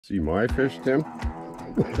See my fish, Tim?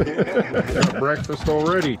 Got breakfast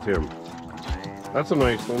already, Tim. That's a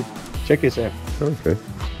nice one. Check this out. Okay.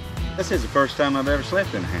 This is the first time I've ever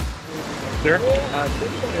slept in a hammock. There?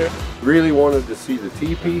 Yeah. Really wanted to see the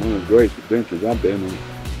teepee. One of the greatest adventures I've been on.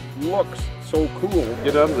 Looks so cool.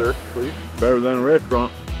 Get under, please. Better than a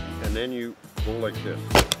restaurant. And then you go like this.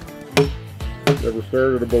 Never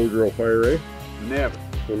started a bow drill fire, eh? Never.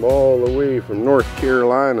 Came all the way from North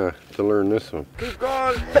Carolina to learn this one. Keep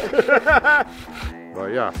going.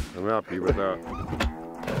 But yeah, I'm happy with that.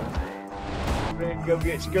 Ready to go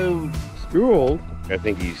get schooled. Schooled? I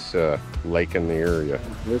think he's liking the area.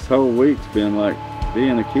 This whole week's been like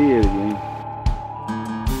being a kid again.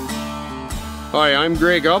 Hi, I'm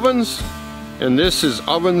Greg Ovens, and this is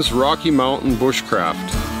Ovens Rocky Mountain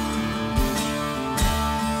Bushcraft.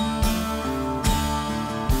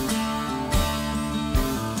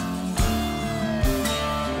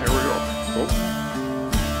 There we go. Oh.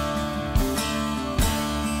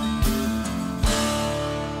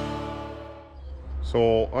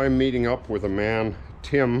 So I'm meeting up with a man,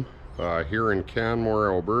 Tim, here in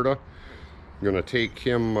Canmore, Alberta. I'm gonna take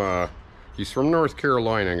him, he's from North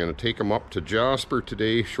Carolina. I'm gonna take him up to Jasper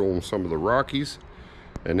today, show him some of the Rockies,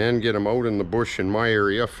 and then get him out in the bush in my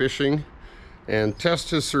area fishing and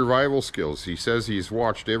test his survival skills. He says he's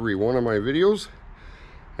watched every one of my videos,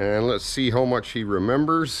 and let's see how much he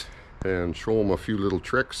remembers and show him a few little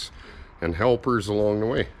tricks and helpers along the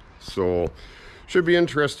way. So should be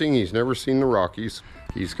interesting. He's never seen the Rockies.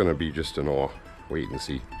 He's gonna be just in awe. Wait and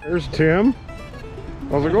see. There's Tim.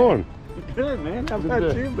 How's it going? Good, man. How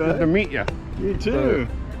about you, bud? Good to meet you. You too.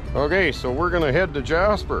 Okay, so we're gonna head to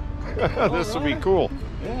Jasper. This will be cool.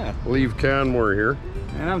 Yeah. Leave Canmore here.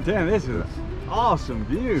 And I'm telling you, this is an awesome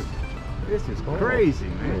view. This is crazy,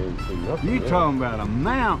 man. You talking about a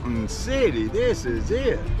mountain city. This is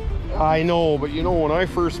it. I know, but you know, when I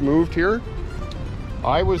first moved here,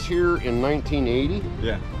 I was here in 1980.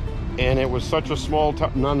 Yeah. And it was such a small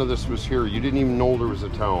town. None of this was here. You didn't even know there was a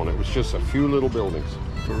town. It was just a few little buildings.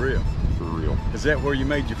 For real. For real. Is that where you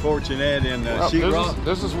made your fortune at in sheetrock?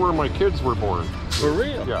 This is where my kids were born. For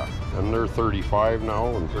real? Yeah. And they're 35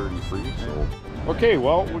 now and 33. So. Okay,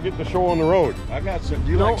 well, we'll get the show on the road. I got some.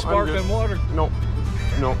 Do you like sparkling water? No.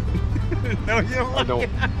 No. No, you don't. I don't.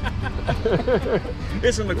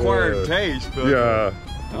 It's an acquired taste, but yeah.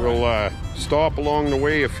 We'll stop along the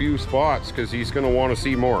way a few spots because he's going to want to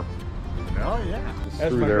see more. Oh yeah.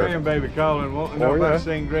 That's my grandbaby calling, wanting to know if I've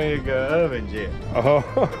seen Greg Ovens yet. Oh.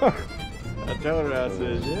 I told her, I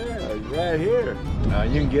said, yeah, he's right here.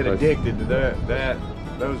 You can get addicted to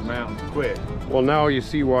those mountains quick. Well, now you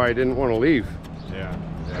see why I didn't want to leave. Yeah.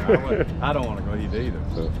 I don't want to go either.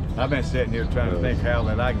 I've been sitting here trying to think how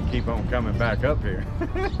that I can keep on coming back up here.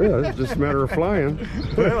 Yeah, it's just a matter of flying.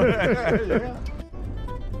 Well, yeah.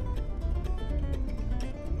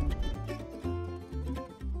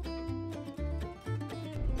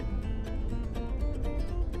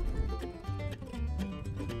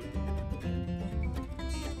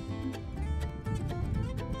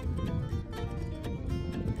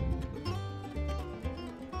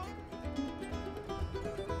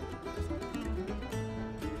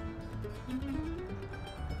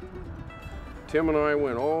 Tim and I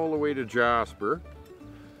went all the way to Jasper,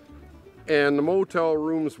 and the motel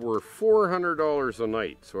rooms were $400 a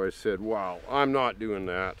night. So I said, wow, I'm not doing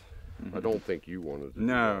that. I don't think you wanted to do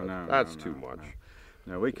that. No. That's too much.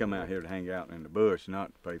 No, we come out here to hang out in the bush,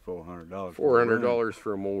 not to pay $400. $400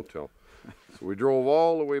 for a motel. So we drove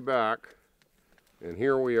all the way back, and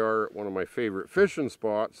here we are at one of my favorite fishing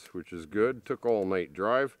spots, which is good. Took all night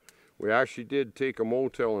drive. We actually did take a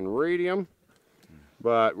motel in Radium,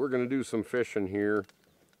 but we're going to do some fishing here,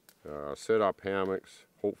 set up hammocks.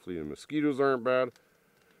 Hopefully the mosquitoes aren't bad.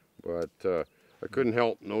 But I couldn't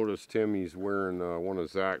help notice, Tim, he's wearing one of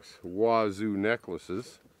Zach's wazoo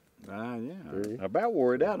necklaces. Yeah. I about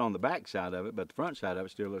wore it out on the back side of it, but the front side of it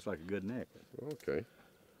still looks like a good necklace. Okay.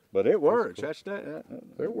 But it works. Cool.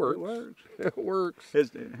 It works. It works.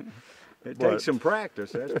 It takes some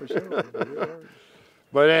practice, that's for sure.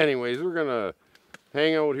 But anyways, we're going to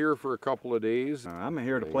hang out here for a couple of days. I'm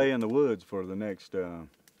here to play in the woods for the next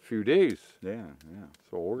few days. Yeah.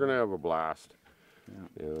 So we're gonna have a blast.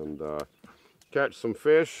 Yeah. And catch some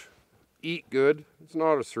fish, eat good. It's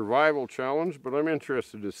not a survival challenge, but I'm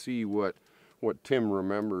interested to see what Tim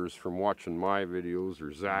remembers from watching my videos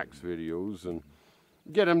or Zach's videos, and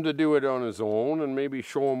get him to do it on his own and maybe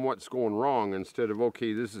show him what's going wrong instead of,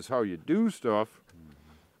 okay, this is how you do stuff.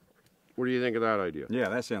 What do you think of that idea? Yeah,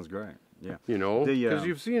 that sounds great. Yeah. You know, because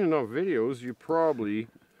you've seen enough videos, you probably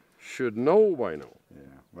should know by now. Yeah.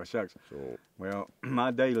 Well, shucks. So, Well,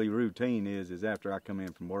 my daily routine is after I come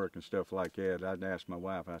in from work and stuff like that, I'd ask my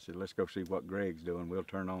wife, I said, let's go see what Greg's doing. We'll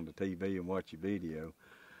turn on the TV and watch a video.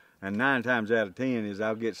 And 9 times out of 10 is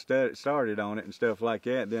I'll get started on it and stuff like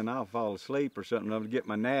that. Then I'll fall asleep or something. I'll get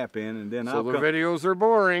my nap in, and then so the videos are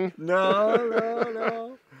boring.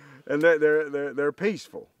 No. And they're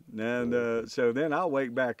peaceful. And so then I'll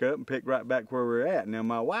wake back up and pick right back where we're at. Now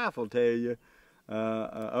my wife will tell you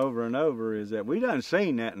over and over is that we done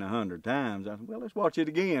seen that 100 times. I said, well, let's watch it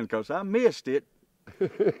again because I missed it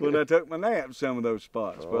when I took my nap some of those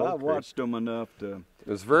spots. But I've watched them enough to.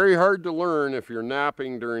 It's very hard to learn if you're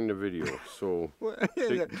napping during the video, so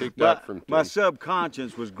take that from Tim. My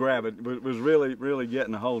subconscious was really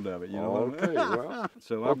getting a hold of it, you know. Okay, well.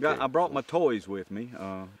 So I brought my toys with me.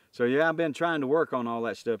 So yeah, I've been trying to work on all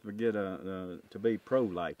that stuff to get to be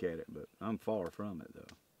pro-like at it, but I'm far from it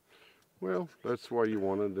though. Well, that's why you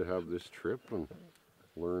wanted to have this trip and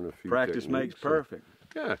learn a few Practice makes perfect.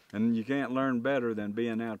 Yeah. And you can't learn better than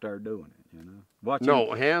being out there doing it, you know.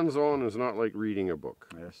 No, hands-on is not like reading a book.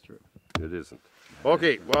 That's true. It isn't.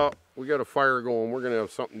 Okay, well, we got a fire going. We're going to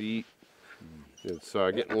have something to eat. It's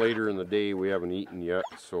getting later in the day. We haven't eaten yet,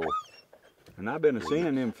 so. And I've been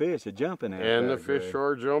seeing them fish jumping out And there, the fish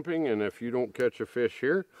are jumping, and if you don't catch a fish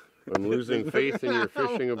here, I'm losing faith in your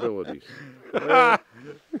fishing abilities.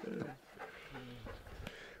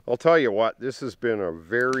 I'll tell you what, this has been a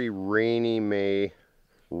very rainy May.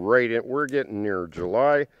 We're getting near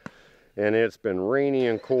July, and it's been rainy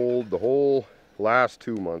and cold the whole last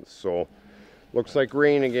 2 months. So looks like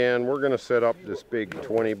rain again. We're going to set up this big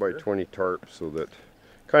 20 by 20 tarp so that,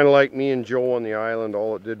 kind of like me and Joe on the island,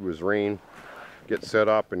 all it did was rain. Get set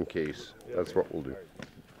up in case. That's what we'll do.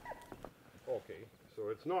 Okay, so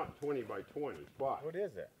it's not 20 by 20, but What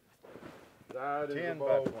is that? that is 10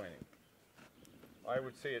 about, by 20. I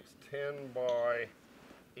would say it's 10 by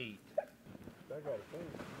 8.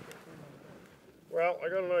 Well, I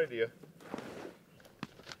got an idea.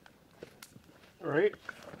 All right.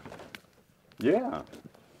 Yeah.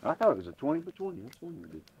 I thought it was a 20 by 20. That's one you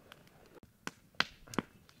did.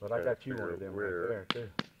 But I got you one of them right there too.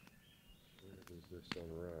 Where does this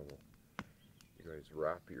unravel? You guys'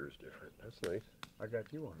 rapier's different. That's nice. I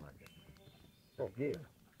got you one like that. Oh, yeah.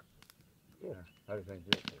 Yeah. I didn't think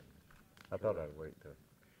you did. I thought I'd wait till.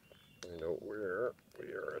 Find out where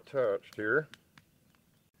we are attached here.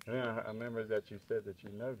 Yeah, I remember that you said that you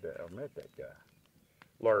know that. I met that guy.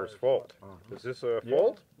 Lars Fault. Is this a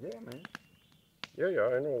Fault? Yeah, man. Yeah,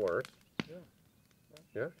 I know Lars.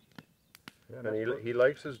 Yeah, And he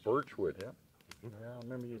likes his birchwood. Yeah. Yeah, I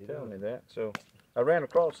remember you telling Telling me that. So I ran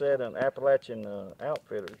across that in Appalachian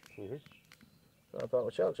Outfitters. Mhm. So I thought, well,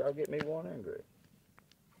 shucks, I'll get me one and Greg.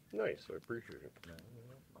 Nice, I appreciate it.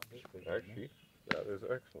 Actually, that is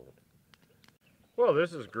excellent. Well,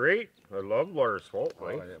 this is great. I love Lars Fault. Oh,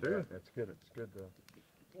 Nice, yeah, too. it's good. It's good.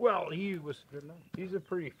 Well, he's a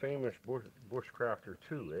pretty famous bushcrafter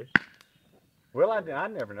too, eh? Well, I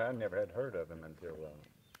never had heard of him until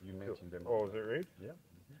you mentioned him. Oh, is that right? Yeah.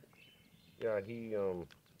 Yeah,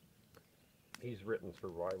 he's written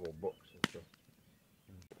survival books and stuff.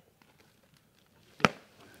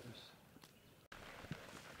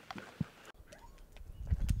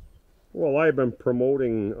 Well, I've been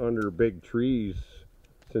promoting under big trees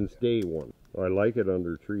since day one. I like it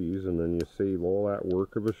under trees, and then you save all that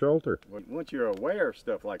work of a shelter. Once you're aware of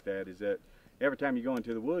stuff like that, is that every time you go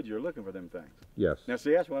into the woods, you're looking for them things. Yes. Now,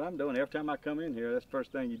 see, that's what I'm doing. Every time I come in here, that's the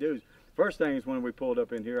first thing you do. First thing is when we pulled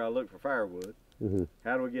up in here, I looked for firewood. Mm-hmm.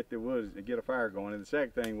 How do we get the woods to get a fire going? And the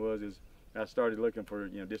second thing is I started looking for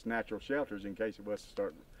just natural shelters in case it was to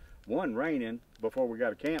start raining before we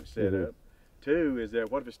got a camp set up. Two is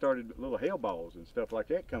that what if it started little hail balls and stuff like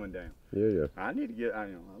that coming down? Yeah. I need to get. I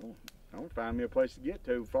want to find me a place to get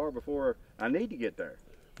to far before I need to get there.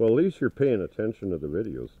 Well, at least you're paying attention to the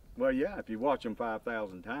videos. Well, yeah, if you watch them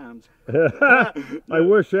 5,000 times. I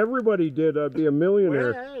wish everybody did. I'd be a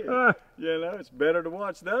millionaire. Well, hey, it's better to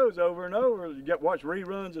watch those over and over. You watch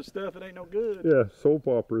reruns of stuff that ain't no good. Yeah, soap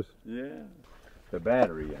operas. Yeah. The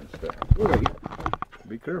battery and stuff. Wait,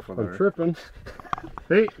 be careful I'm tripping.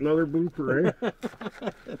 Hey, another blooper, eh?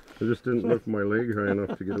 I just didn't lift my leg high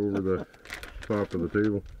enough to get over the top of the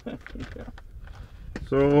table.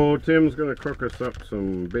 So Tim's going to cook us up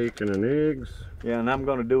some bacon and eggs. Yeah, and I'm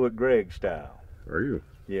going to do it Greg style. Are you?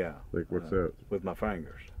 Yeah. Like what's that? With my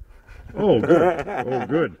fingers. Oh, good. Oh,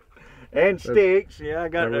 good. And sticks. Yeah, I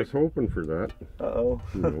got. I was hoping for that. Uh-oh.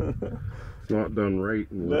 It's not done right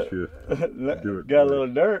unless you do it. Got a little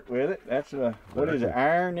dirt with it. That's what is it?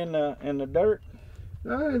 Iron in the dirt.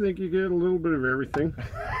 I think you get a little bit of everything.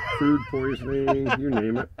 Food poisoning, you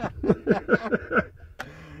name it.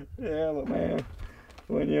 Yeah, but man,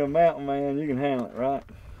 when you're a mountain man, you can handle it, right?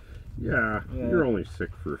 Yeah, you're only sick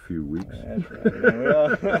for a few weeks. That's right.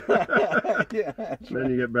 Well, yeah, that's Then right.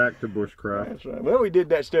 you get back to bushcraft. That's right. Well, we did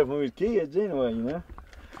that stuff when we was kids anyway, you know.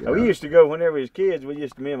 Yeah. We used to go, whenever we was kids,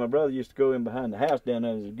 me and my brother used to go in behind the house down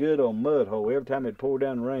there. There's a good old mud hole every time it poured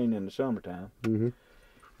down the rain in the summertime. Mm-hmm.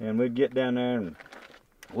 And we'd get down there and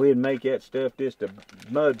we'd make that stuff, just the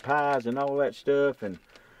mud pies and all that stuff. And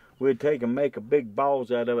we'd take and make a big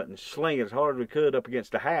balls out of it and sling it as hard as we could up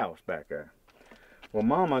against the house back there. Well,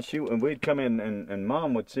 Mama, and we'd come in and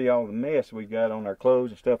Mom would see all the mess we got on our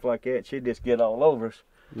clothes and stuff like that. She'd just get all over us.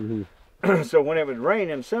 Mm-hmm. So when it would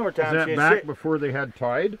rain in the summertime, Is that back before they had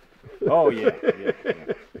Tide? Oh yeah,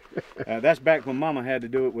 yeah. That's back when Mama had to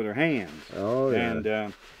do it with her hands. Oh yeah.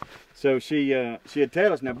 And so she'd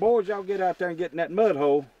tell us, now boys, y'all get out there and get in that mud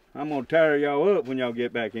hole. I'm gonna tear y'all up when y'all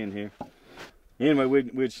get back in here. Anyway,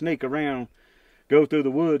 we'd sneak around, go through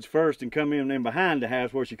the woods first, and come in behind the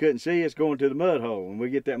house where she couldn't see us, going to the mud hole. And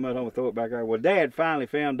we get that mud hole and throw it back there. Well, Dad finally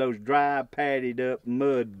found those dry, patted up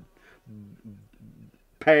mud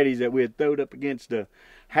patties that we had thrown up against the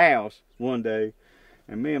house one day,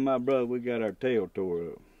 and me and my brother, we got our tail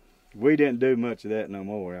tore up. We didn't do much of that no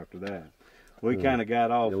more after that. We kind of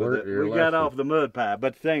got off off the mud pie.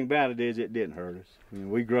 But the thing about it is, it didn't hurt us. I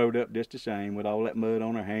mean, we growed up just the same with all that mud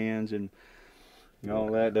on our hands and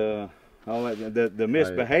all that. The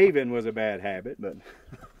misbehaving was a bad habit, but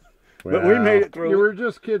but we made it through. You were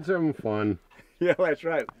just kids having fun. Yeah, that's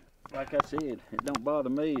right. Like I said, it don't bother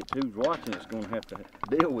me. It's who's watching that's going to have to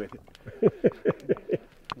deal with it.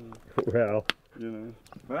 Well, You know.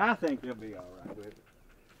 But I think they'll be all right with it.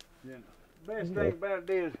 You know. Best thing about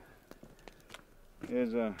it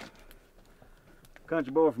is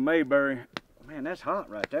country boy from Mayberry. Man, that's hot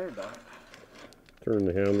right there, Doc. turn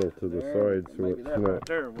the handle to the side so maybe it's that not. right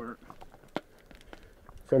there work.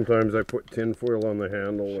 Sometimes I put tin foil on the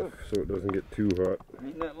handle so it doesn't get too hot.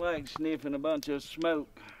 Ain't nothing like sniffing a bunch of smoke.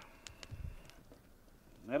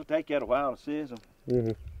 That'll take you a while to sizzle.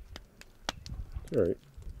 Mm-hmm. All right.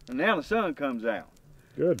 And now the sun comes out.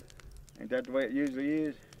 Good. Ain't that the way it usually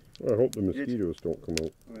is? Well, I hope the mosquitoes don't come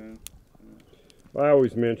out. Well, I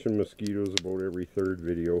always mention mosquitoes about every third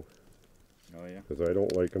video. oh yeah. Because I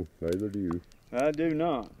don't like them. Neither do you. I do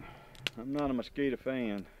not. I'm not a mosquito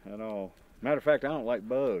fan at all. Matter of fact, I don't like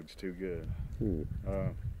bugs too good.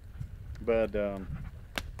 But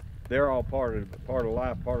they're all part of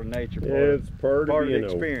life, part of nature, It's part of the being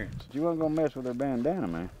experience. You wasn't gonna mess with their bandana,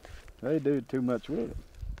 man. They do too much with it.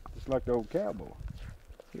 Just like the old cowboy.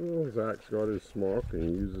 Well, Zach's got his smock and he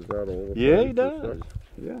uses that all the time. Yeah, he for does. stuff.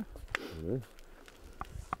 Yeah. Yeah.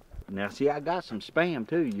 Now, see, I got some Spam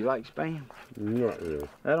too. You like Spam? Not really.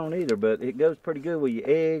 I don't either, but it goes pretty good with your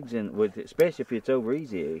eggs and with, especially if it's over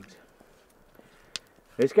easy eggs.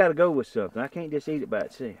 It's got to go with something. I can't just eat it by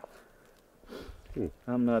itself.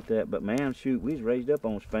 I'm not that, but man, shoot, we was raised up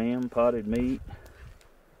on Spam, potted meat.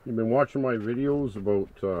 You've been watching my videos about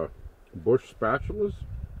bush spatulas?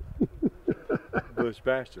 Bush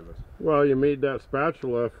spatulas. Well, you made that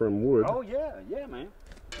spatula from wood. Oh yeah, yeah, man.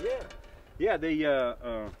 Yeah.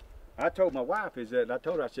 The I told my wife I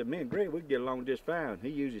said me and Greg we get along just fine. He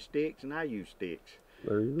uses sticks and I use sticks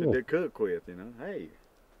There you go. to cook with. You know, hey,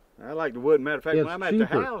 I like the wood. Matter of fact, Yeah, when I'm it's at the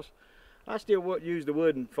cheaper. house, I still use the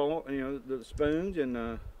wooden fork, the spoons and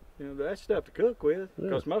that stuff to cook with. Yeah.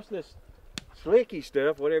 Because most of this slicky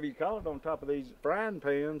stuff, whatever you call it, on top of these frying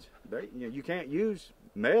pans, you can't use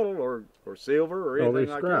metal or silver or anything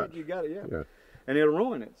like scratch. that. You got it, Yeah. and it'll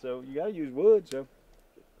ruin it. So you got to use wood. So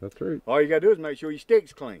That's right. all you got to do is make sure your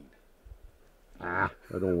stick's clean. I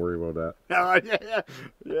don't worry about that. Oh,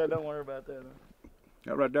 yeah, don't worry about that.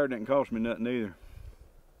 That right there didn't cost me nothing either.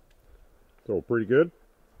 So pretty good?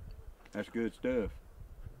 That's good stuff.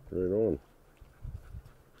 Right on.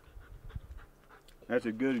 That's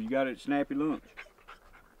as good as you got at Snappy Lunch.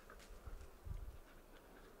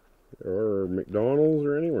 Or McDonald's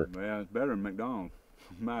or anywhere. Well, it's better than McDonald's,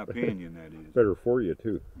 in my opinion, that is. Better for you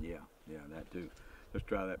too. Yeah, that too. Let's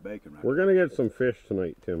try that bacon right We're gonna get some fish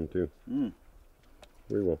tonight, Tim, too. Mm.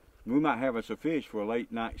 We will. We might have us a fish for a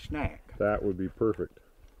late night snack. That would be perfect.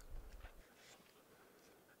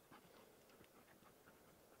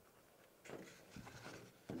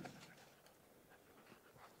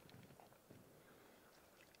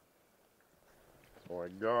 So I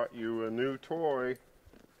got you a new toy.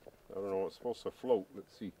 I don't know, it's supposed to float.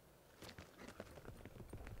 Let's see.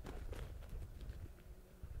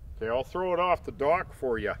 Okay, I'll throw it off the dock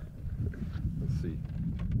for you. Let's see.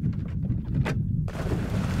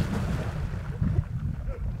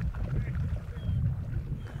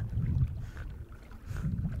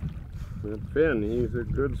 And Finn, he's a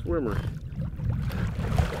good swimmer.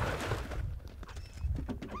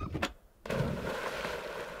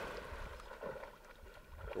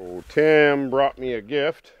 So Tim brought me a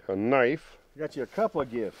gift, a knife. Got you a couple of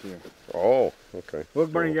gifts here. Oh, okay. We'll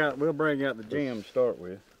bring out the gem to start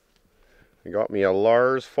with. He got me a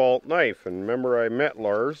Lars Fault knife, and remember I met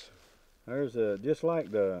Lars. There's just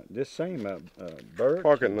like this same birch.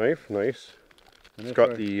 Pocket knife, nice. And It's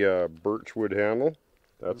got the birchwood handle.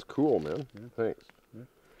 That's cool, man. Yeah. Thanks. Yeah.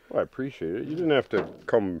 Well, I appreciate it. You didn't have to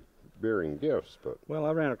come bearing gifts, but Well,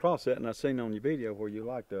 I ran across that and I seen on your video where you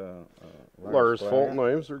liked Lars Fault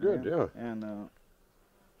knives are good, yeah. And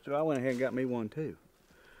so I went ahead and got me one too.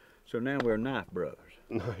 So now we're knife brothers.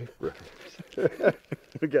 Knife brothers.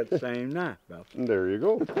 We got the same knife, about. There you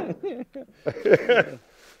go.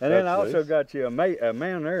 And then I That's also nice. got you a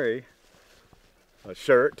Mount Airy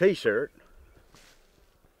shirt, t-shirt.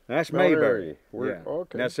 That's Mount Mayberry. Airy. We're- Yeah.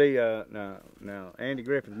 okay. Now see, now Andy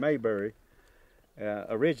Griffin's Mayberry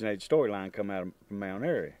originated storyline come out of Mount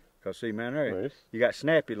Airy. Cause see, Mount Airy, Nice. you got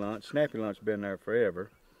Snappy Lunch. Snappy Lunch been there forever.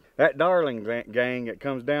 That Darling gang that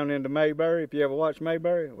comes down into Mayberry, if you ever watch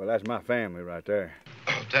Mayberry, well, that's my family right there.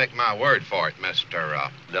 Take my word for it,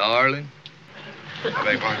 Mr. Darling. I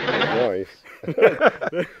beg pardon?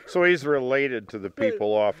 Nice. So he's related to the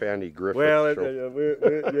people off Andy Griffin's Well,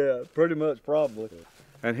 show. yeah, pretty much probably.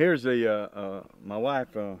 And here's the my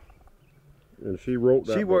wife. And she wrote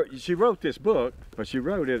that She wrote this book, but she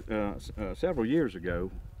wrote it several years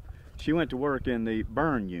ago. She went to work in the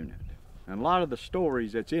burn unit, and a lot of the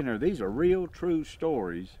stories that's in her, these are real, true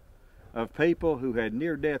stories of people who had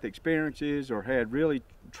near-death experiences or had really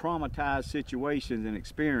traumatized situations and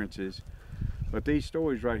experiences. But these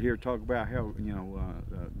stories right here talk about how, you know,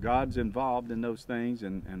 God's involved in those things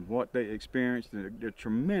and what they experienced. They're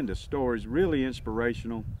tremendous stories, really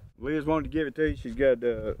inspirational. Liz wanted to give it to you. She's got,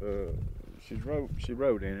 she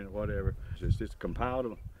wrote in it or whatever. It's just compiled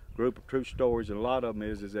a group of true stories, and a lot of them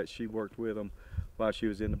is that she worked with them while she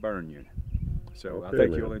was in the burn unit. So Okay, I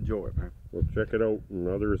think man. you'll enjoy it, man. We'll check it out, and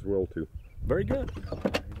others will too. Very good.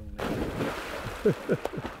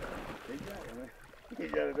 You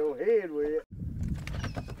gotta go ahead with it.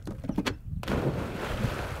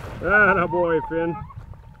 Ah, boy, Finn.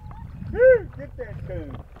 Get that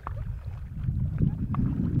coon.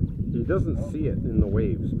 He doesn't see it in the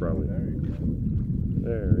waves, probably. There you go.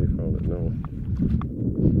 There, he found it now.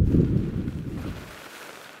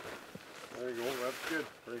 There you go, that's good,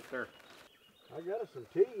 right there. I got us some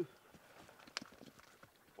tea.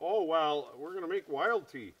 Oh, well, we're gonna make wild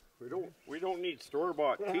tea. We don't need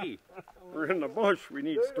store-bought tea. We're in the bush, we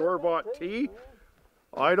need store-bought tea?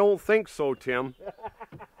 I don't think so, Tim.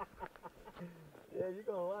 Yeah, you're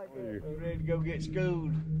gonna like it. I'm ready to go get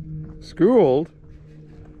schooled. Schooled?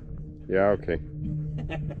 Yeah, okay.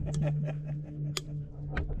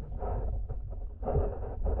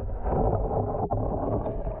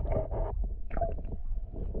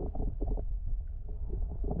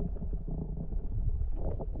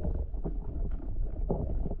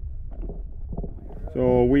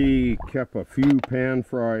 So we kept a few pan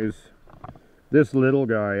fries. This little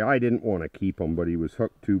guy, I didn't want to keep him, but he was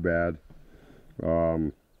hooked too bad.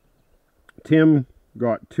 Tim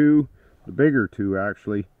got 2, the bigger 2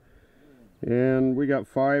 actually. And we got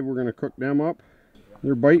 5, we're going to cook them up.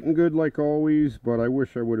 They're biting good like always, but I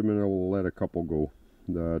wish I would have been able to let a couple go.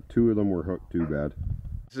 The 2 of them were hooked too bad.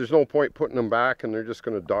 There's no point putting them back, and they're just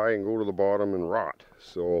going to die and go to the bottom and rot.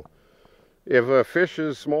 So if a fish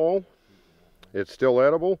is small, it's still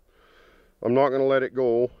edible. I'm not going to let it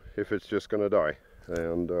go if it's just going to die.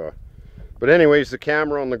 And but anyways, the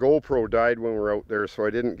camera on the GoPro died when we were out there, so I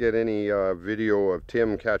didn't get any video of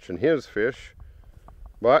Tim catching his fish.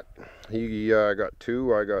 But he got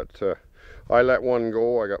 2. I let 1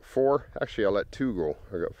 go. I got 4. Actually, I let 2 go.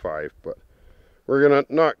 I got 5. But we're gonna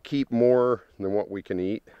not keep more than what we can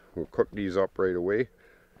eat. We'll cook these up right away.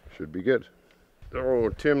 Should be good. So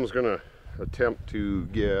Tim's gonna attempt to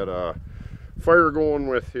get fire going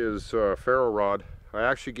with his ferro rod. I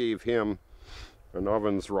actually gave him an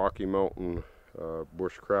Ovens Rocky Mountain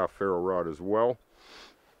Bushcraft ferro rod as well.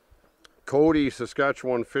 Cody,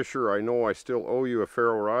 Saskatchewan Fisher, I know I still owe you a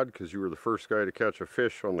ferro rod because you were the first guy to catch a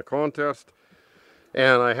fish on the contest.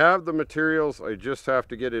 And I have the materials, I just have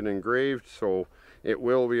to get it engraved, so it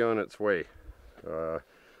will be on its way.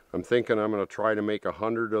 I'm thinking I'm going to try to make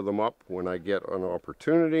 100 of them up when I get an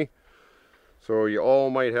opportunity. So you all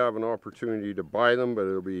might have an opportunity to buy them, but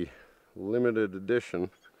it'll be limited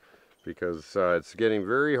edition because it's getting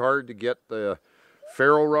very hard to get the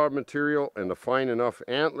ferro rod material and to find enough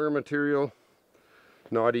antler material.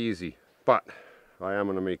 Not easy, but I am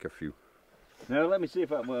going to make a few. Now let me see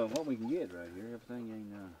if what we can get right here. Everything ain't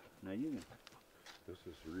now you can. This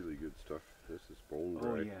is really good stuff. This is bone dry.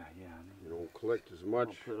 Oh yeah. You don't collect as much.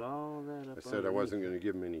 I'll put all that up. I said I wasn't going to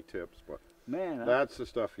give him any tips, but man, that's the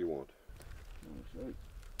stuff you want. I'm gonna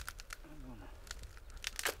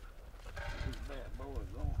this bad boy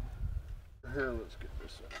going. Here, let's get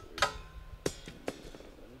this out of the way.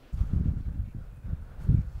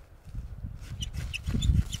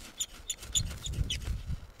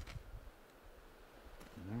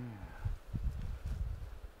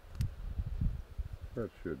 That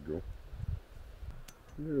should go.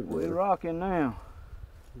 We're rocking now.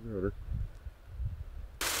 Got her.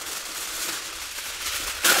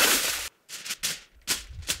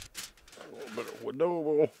 A little bit of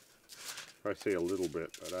adobo. I say a little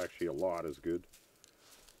bit, but actually a lot is good.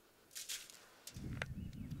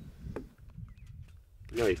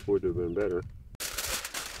 Knife would have been better.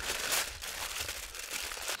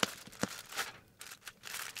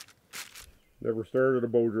 Never started a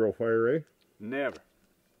bow drill fire, eh? Never.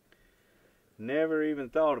 Never even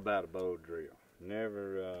thought about a bow drill.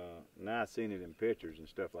 Never. Now I seen it in pictures and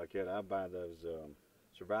stuff like that. I buy those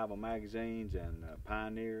survival magazines and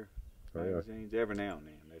Pioneer magazines every now and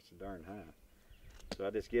then. That's darn high. So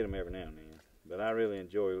I just get them every now and then. But I really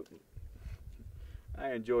enjoy.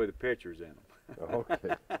 I enjoy the pictures in them.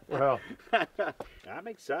 Okay. Well, I'm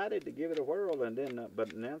excited to give it a whirl, and then.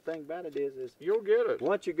 But now the thing about it is you'll get it.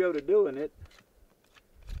 once you go to doing it.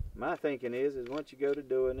 My thinking is once you go to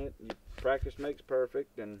doing it, practice makes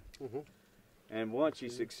perfect, and and once you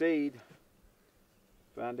succeed,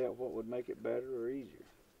 find out what would make it better or easier.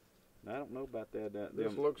 And I don't know about that.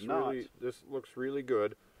 This looks really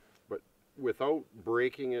good, but without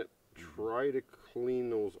breaking it, try to clean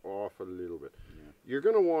those off a little bit. Yeah. You're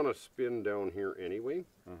going to want to spin down here anyway,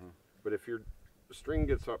 but if your string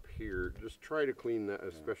gets up here, just try to clean that,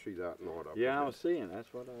 especially that knot up. Yeah, I was seeing.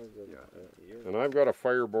 That's what I was. And I've got a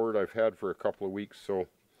fireboard I've had for a couple of weeks, so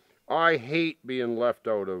I hate being left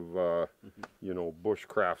out of, you know,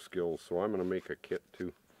 bushcraft skills. So I'm going to make a kit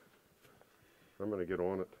too. I'm going to get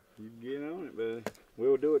on it. You get on it, buddy.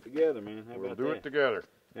 We'll do it together, man. How about that? We'll do it together.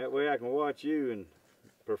 That way I can watch you and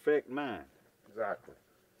perfect mine. Exactly.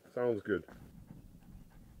 Sounds good.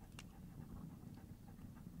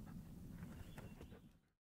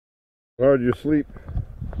 How did you sleep?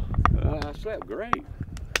 I slept great.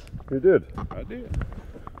 You did? I did.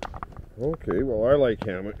 Okay, well I like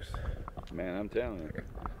hammocks. Man, I'm telling you.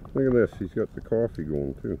 Look at this, he's got the coffee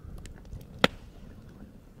going too.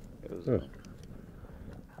 This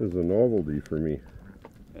is a novelty for me.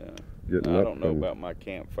 Yeah. I don't know about my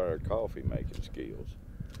campfire coffee making skills.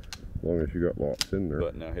 As long as you got lots in there.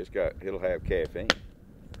 But now it'll have caffeine.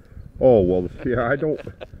 Oh well, yeah, I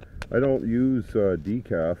don't use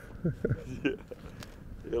decaf.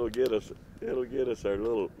 It'll get us our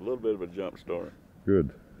little bit of a jump start.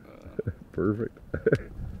 Good. Perfect.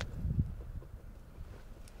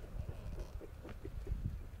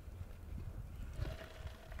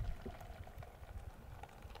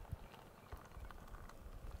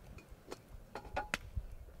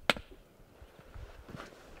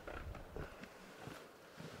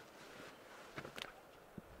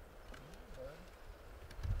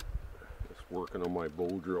 Just working on my bow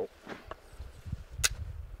drill.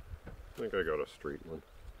 I think I got a straight one.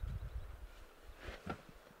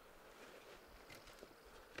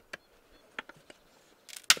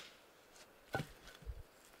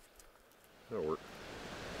 That'll work.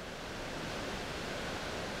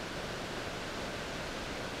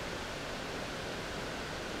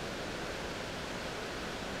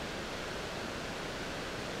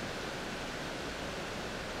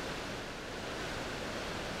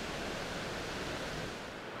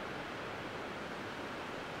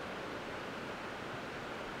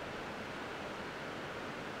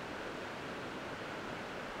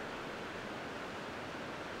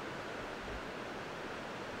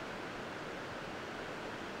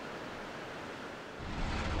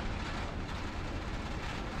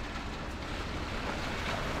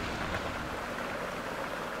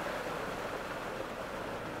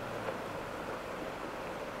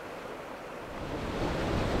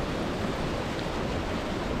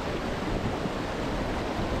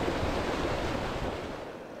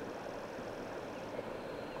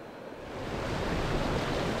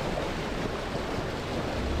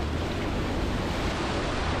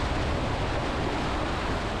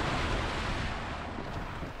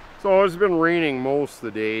 So it's been raining most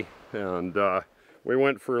of the day, and we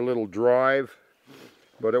went for a little drive,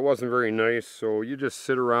 but it wasn't very nice. So you just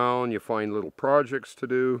sit around, you find little projects to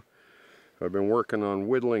do. I've been working on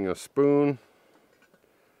whittling a spoon.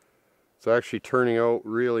 It's actually turning out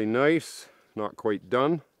really nice. not quite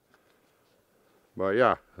done. But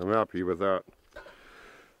yeah, I'm happy with that.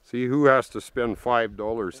 See, who has to spend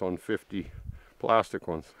 $5 on 50 plastic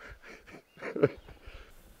ones?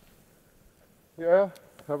 Yeah,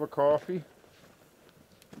 have a coffee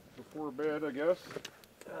before bed, I guess.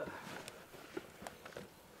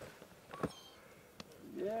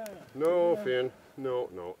 Yeah. No, Finn. No,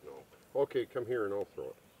 no, no. Okay, come here and I'll throw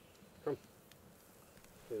it. Come.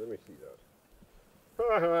 Hey, let me see that.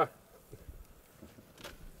 Ha ha.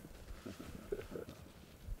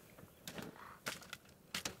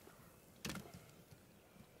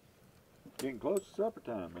 Getting close to supper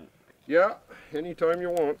time, man. Yeah, anytime you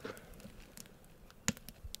want.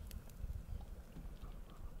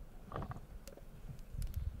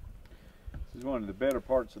 This is one of the better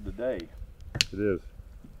parts of the day. It is.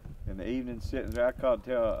 In the evening, sitting there, I can't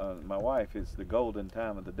tell my wife it's the golden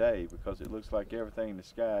time of the day because it looks like everything in the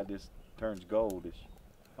sky just turns goldish.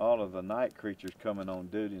 All of the night creatures coming on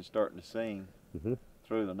duty and starting to sing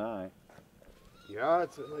through the night. Yeah,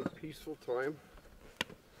 it's a nice peaceful time.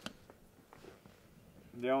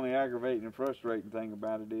 The only aggravating and frustrating thing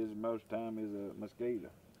about it is most time is a mosquito.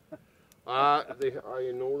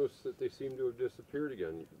 I noticed that they seem to have disappeared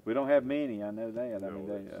again. We don't have many, I know that. No, I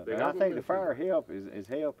mean, they and I haven't think the been fire help is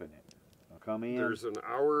helping it. I'll come in. There's an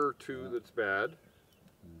hour or two that's bad,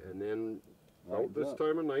 and then about this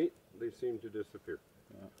time of night, they seem to disappear.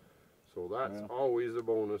 Yeah. So that's always a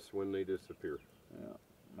bonus when they disappear. Yeah,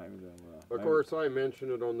 maybe they'll. Of course, I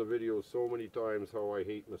mention it on the video so many times how I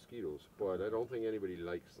hate mosquitoes, but I don't think anybody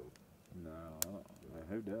likes them. No, I mean,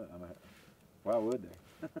 who does? I mean, why would they?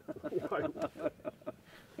 Why would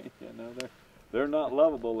you know, they're not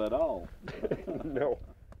lovable at all. No.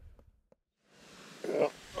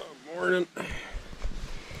 Morning.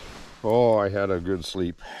 Oh, I had a good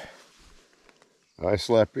sleep. I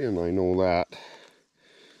slept in, I know that.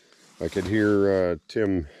 I could hear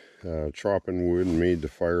Tim chopping wood and made the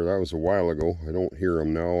fire. That was a while ago. I don't hear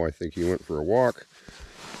him now. I think he went for a walk.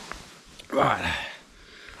 But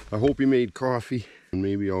I hope he made coffee. And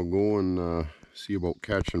maybe I'll go and see about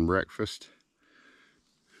catching breakfast.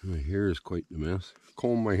 My hair is quite the mess.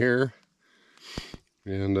 Comb my hair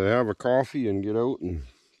and have a coffee and get out and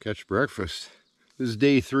catch breakfast. This is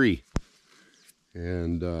day 3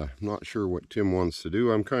 and I'm not sure what Tim wants to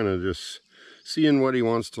do. I'm kind of just seeing what he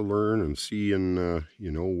wants to learn and seeing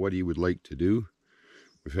you know, what he would like to do.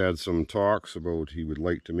 We've had some talks about he would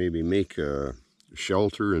like to maybe make a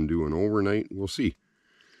shelter and do an overnight. We'll see.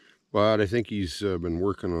 But I think he's been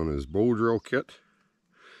working on his bow drill kit.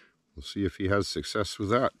 We'll see if he has success with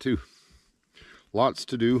that too. Lots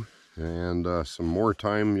to do and some more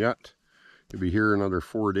time yet. He'll be here another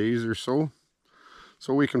 4 days or so.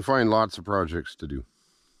 So we can find lots of projects to do.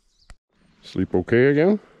 Sleep okay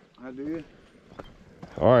again? I did.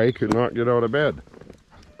 I could not get out of bed.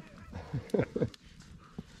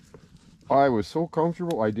 I was so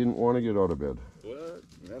comfortable I didn't want to get out of bed. Well,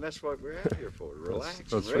 that's what we're out here for. Relax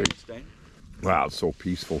that's and rest, ain't Wow, it's so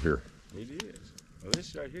peaceful here. it? It is. Well,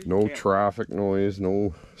 this right here. No traffic noise,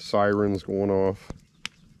 no sirens going off.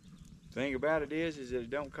 Thing about it is that it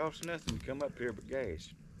don't cost nothing to come up here but gas.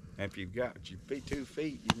 And if you've got your feet 2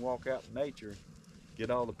 feet, you can walk out in nature,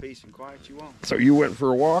 get all the peace and quiet you want. So you went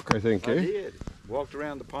for a walk, I think, I eh? did. Walked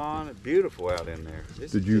around the pond. It's beautiful out in there.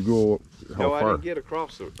 Did you go how No, far? I didn't get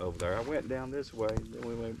across over there. I went down this way, then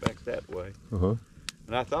we went back that way. Uh-huh.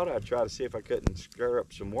 And I thought I'd try to see if I couldn't scare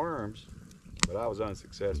up some worms, but I was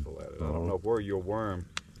unsuccessful at it. I don't know where your worm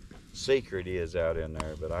secret is out in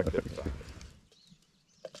there, but I couldn't find it.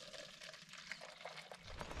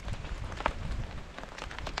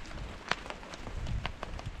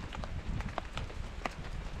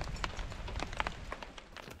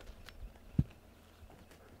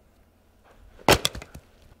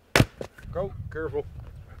 Go, careful,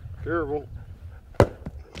 careful.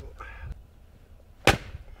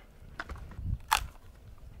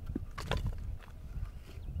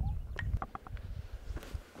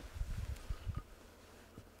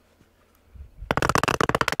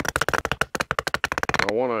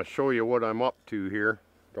 I want to show you what I'm up to here.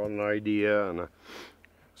 Got an idea and a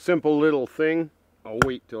simple little thing. I'll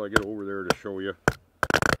wait till I get over there to show you.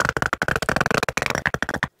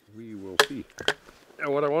 We will see.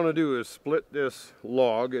 And what I want to do is split this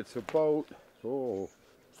log. It's about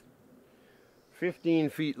 15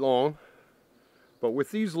 feet long. But with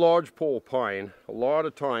these lodgepole pine, a lot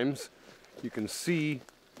of times you can see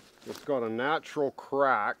it's got a natural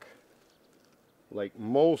crack like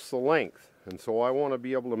most the length. And so I want to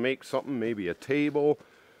be able to make something, maybe a table,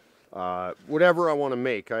 whatever I want to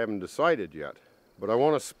make. I haven't decided yet. But I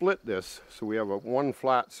want to split this so we have one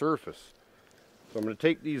flat surface. So I'm going to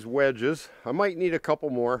take these wedges, I might need a couple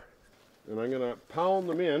more, and I'm going to pound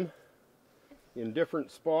them in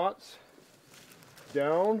different spots,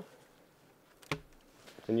 down,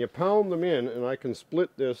 and you pound them in, and I can split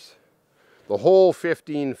this the whole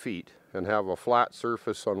 15 feet and have a flat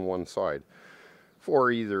surface on one side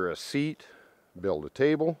for either a seat, build a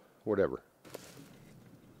table, whatever.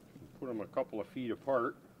 Put them a couple of feet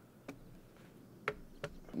apart.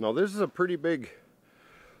 Now this is a pretty big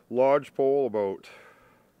lodge pole, about,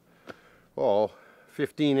 well,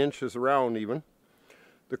 15 inches around even.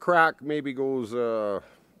 The crack maybe goes a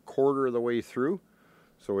quarter of the way through,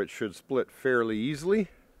 so it should split fairly easily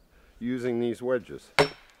using these wedges.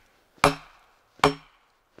 You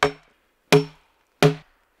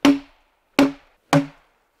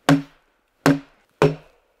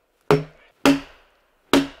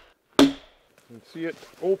can see it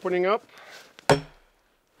opening up.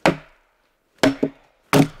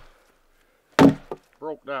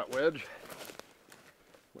 Broke that wedge.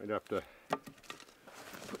 Might have to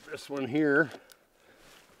put this one here,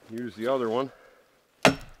 use the other one.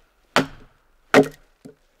 It's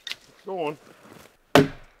going. Look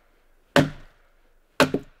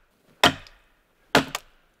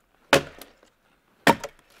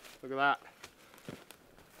at that.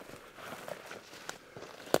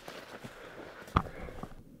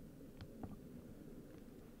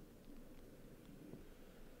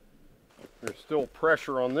 There's still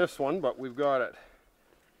pressure on this one, but we've got it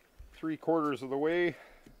 3/4 of the way.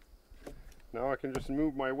 Now I can just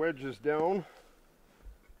move my wedges down.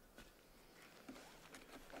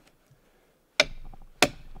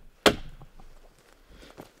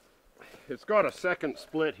 It's got a second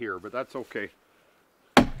split here, but that's okay.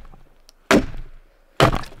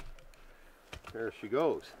 There she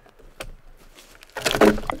goes.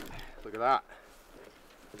 Look at that.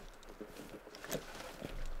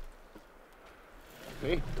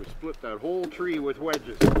 Okay, we split that whole tree with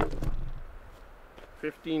wedges.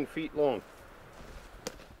 15 feet long.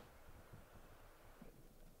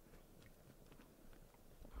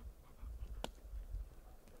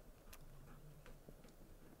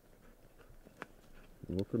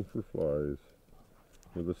 Looking for flies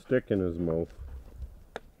with a stick in his mouth.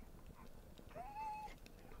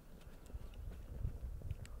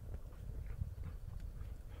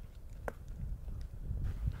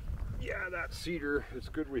 Yeah, that cedar, it's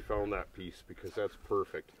good we found that piece because that's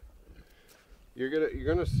perfect. You're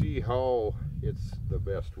gonna see how it's the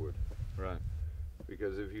best wood. Right.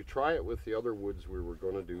 Because if you try it with the other woods we were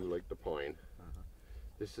gonna do, like the pine,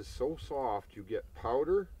 this is so soft you get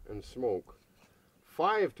powder and smoke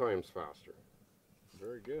 5 times faster.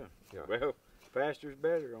 Very good. Yeah. Well, faster's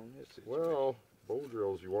better on this situation. Well, bow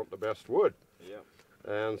drills, you want the best wood. Yep.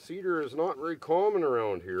 And cedar is not very common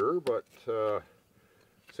around here, but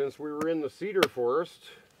since we were in the cedar forest,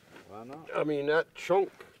 why not? I mean, that chunk,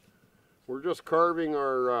 we're just carving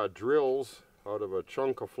our drills out of a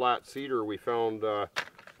chunk of flat cedar we found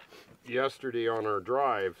yesterday on our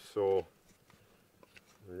drive, so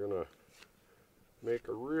we're gonna make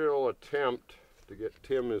a real attempt to get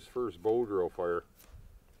Tim his first bow drill fire.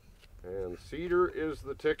 And cedar is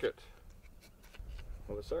the ticket.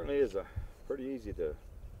 Well, it certainly is pretty easy to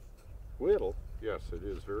whittle. Yes, it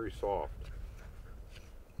is very soft.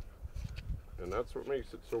 And that's what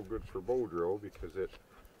makes it so good for bow drill, because it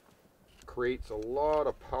creates a lot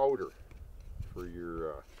of powder for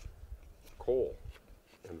your coal,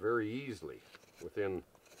 and very easily. Within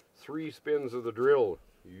 3 spins of the drill,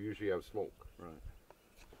 you usually have smoke. Right.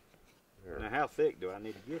 There. Now, how thick do I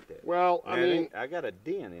need to get that? Well, I mean, I got a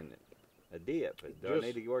dent in it, a dip. Do I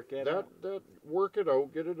need to work that out? Work it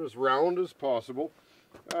out. Get it as round as possible.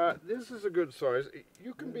 This is a good size.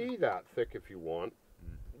 You can be that thick if you want,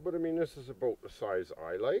 but I mean, this is about the size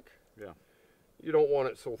I like. Yeah. You don't want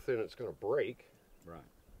it so thin it's going to break. Right.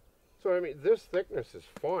 So I mean, this thickness is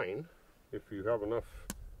fine if you have enough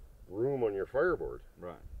room on your fireboard.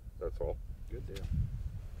 Right. That's all. Good deal.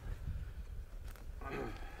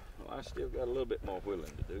 Well, I still got a little bit more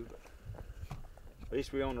whittling to do, but at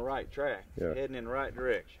least we're on the right track, heading in the right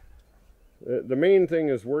direction. The main thing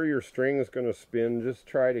is where your string is going to spin, just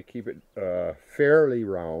try to keep it fairly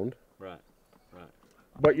round. Right, right.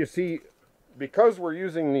 But you see, because we're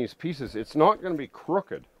using these pieces, it's not going to be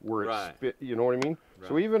crooked where it's you know what I mean? Right.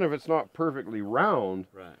 So even if it's not perfectly round,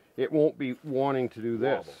 it won't be wanting to do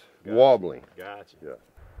this. Gotcha. Wobbling. Gotcha. Yeah.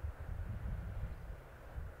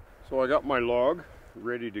 So I got my log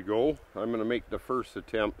ready to go. I'm going to make the first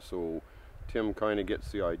attempt so Tim kind of gets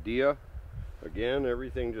the idea. Again,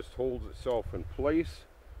 everything just holds itself in place.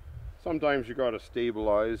 Sometimes you got to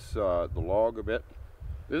stabilize the log a bit.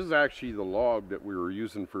 This is actually the log that we were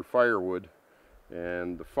using for firewood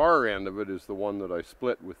And the far end of it is the one that I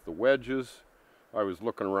split with the wedges. I was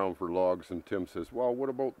looking around for logs and Tim says, well, what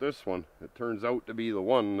about this one? It turns out to be the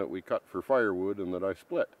one that we cut for firewood and that I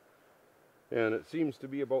split. And it seems to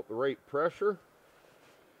be about the right pressure.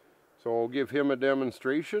 So I'll give him a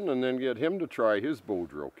demonstration and then get him to try his bow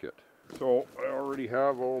drill kit. So I already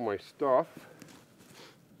have all my stuff.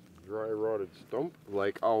 Dry rotted stump,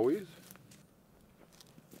 like always.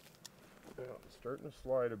 Yeah, it's starting to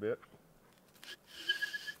slide a bit.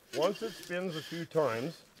 Once it spins a few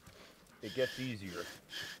times, it gets easier.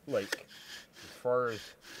 Like, as far as,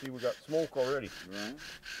 see, we got smoke already. Right.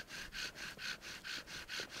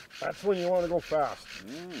 That's when you want to go fast.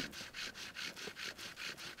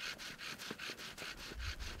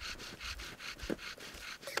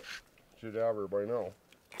 Should have her by now.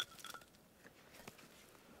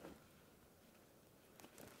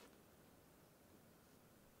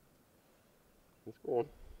 Let's go on.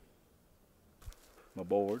 My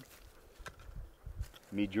board,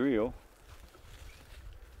 me drill,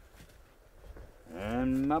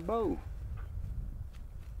 and my bow.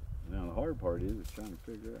 Now the hard part is trying to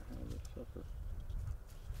figure out how this sucker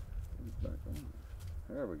comes back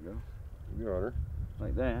on. There we go. You got her.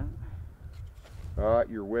 Like that.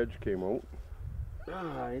 Your wedge came out.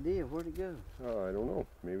 Oh, it did. Where'd it go? I don't know.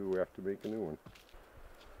 Maybe we have to make a new one.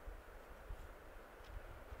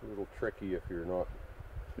 A little tricky if you're not.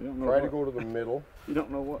 You don't know Try what, to go to the middle. You don't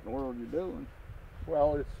know what in the world you're doing.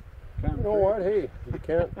 Well, it's, Kind you of know what, hey, you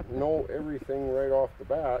can't know everything right off the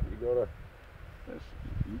bat. You gotta,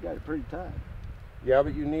 You got it pretty tight. yeah,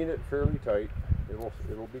 but you need it fairly tight.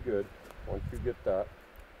 It'll be good once you get that.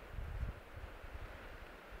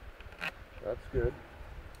 That's good.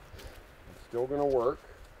 It's still gonna work.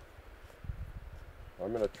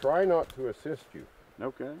 I'm gonna try not to assist you.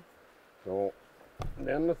 Okay. So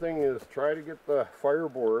then the thing is, try to get the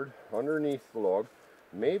fireboard underneath the log.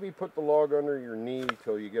 Maybe put the log under your knee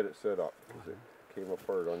till you get it set up. It came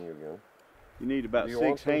apart on you again. You need about Do you 6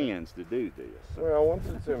 want hands to do this. Well, once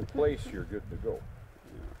it's in place, you're good to go.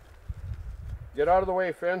 Get out of the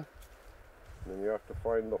way, Finn. And then you have to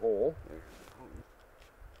find the hole.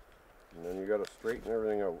 And then you got to straighten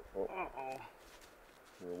everything out. Oh,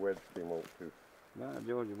 your wedge came out too. Now,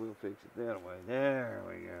 Georgia, we'll fix it that way. There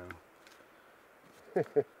we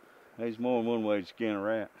go. There's more than one way to skin a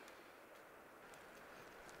rat.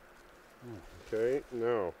 Okay,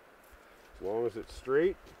 now, as long as it's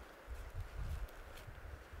straight,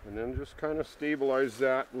 and then just kind of stabilize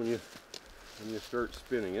that when you start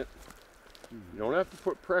spinning it. You don't have to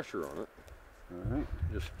put pressure on it. All right.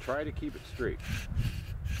 Just try to keep it straight.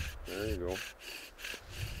 There you go.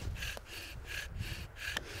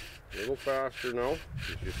 A little faster now,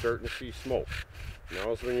 because you're starting to see smoke.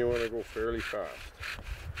 Now's when you want to go fairly fast.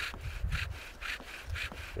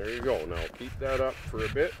 There you go. Now keep that up for a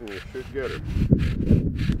bit and you should get it.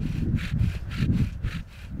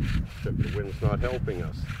 Except the wind's not helping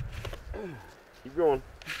us. Keep going.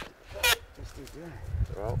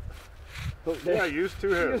 Well, yeah, use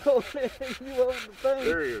 2 hands. You hold the thing.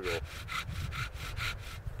 There you go.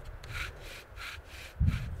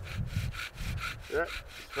 Yeah, as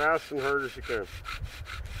fast and hard as you can.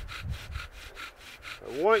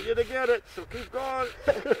 I want you to get it, so keep going.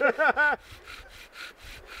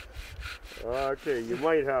 Okay, you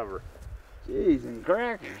might have her. Jeez and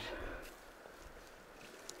crackers.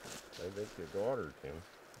 I think you got her, Tim.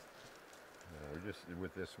 We just,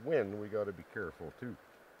 with this wind, we got to be careful too.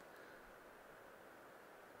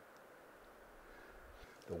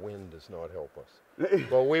 The wind does not help us.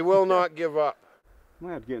 But we will not give up.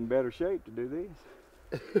 Might have to get in better shape to do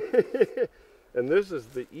this. And this is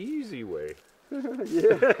the easy way.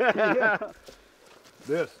 Yeah.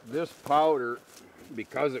 This powder,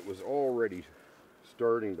 because it was already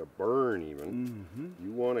starting to burn even,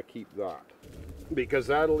 you want to keep that. Because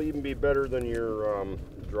that'll even be better than your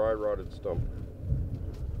dry rotted stump.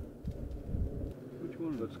 Which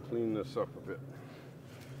one? Let's clean this up a bit.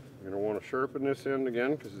 You're going to want to sharpen this end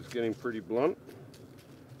again because it's getting pretty blunt.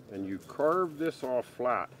 And you carve this off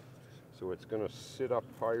flat, so it's going to sit up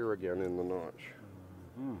higher again in the notch.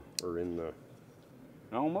 Or in the...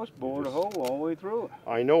 I almost bored a hole all the way through it.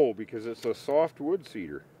 I know, because it's a soft wood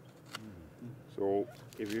cedar. So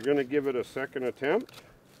if you're going to give it a second attempt,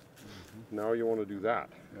 now you want to do that.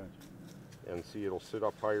 Gotcha. And see, it'll sit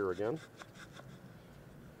up higher again.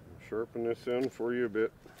 Sharpen this end for you a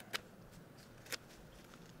bit.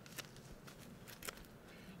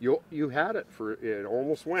 You had it for, it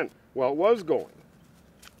almost went. Well, it was going.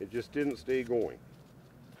 It just didn't stay going.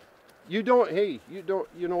 You don't, hey, you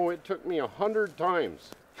know, it took me 100 times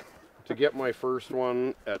to get my first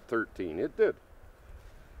one at 13. It did.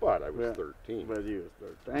 But I was 13. But you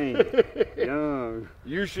was 13. Young.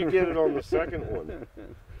 You should get it on the second one.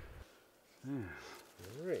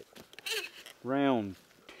 All right. Round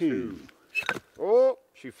 2. Oh,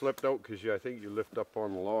 she flipped out because I think you lift up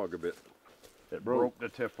on the log a bit. It Broke the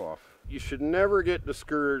tip off. You should never get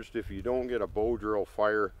discouraged if you don't get a bow drill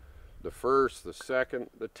fire the first, the second,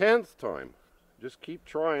 the 10th time. Just keep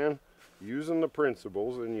trying, using the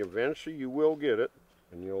principles, and eventually you will get it,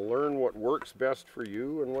 and you'll learn what works best for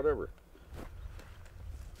you and whatever.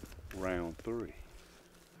 Round 3.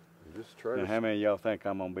 Just try Now, to... how many of y'all think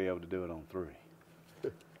I'm gonna be able to do it on 3?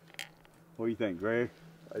 What do you think, Greg?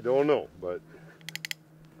 I don't know, but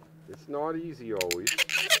it's not easy always.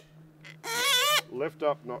 Lift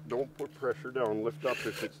up, don't put pressure down. Lift up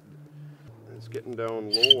if it's getting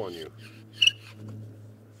down low on you.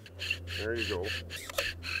 There you go.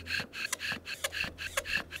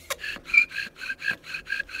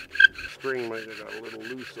 String might have got a little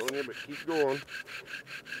loose on you, but keep going.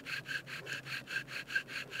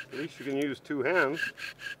 At least you can use 2 hands.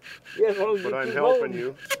 Yes, well, but I'm helping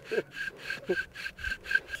you.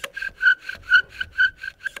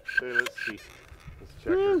 Okay, let's see. Let's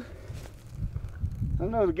check it. I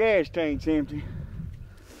know the gas tank's empty.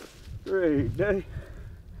 Great day.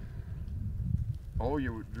 Oh,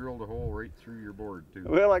 you drilled a hole right through your board too.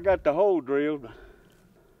 Well, I got the hole drilled.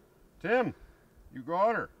 Tim, you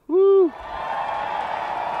got her. Woo!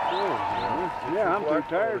 Yeah, Yeah, I'm too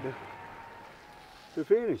tired to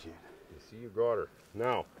finish it. You see, you got her.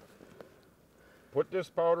 Now, put this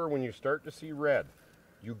powder when you start to see red.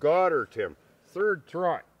 You got her, Tim. 3rd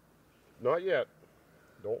try. Not yet.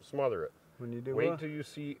 Don't smother it. When you do Wait what? till you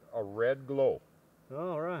see a red glow.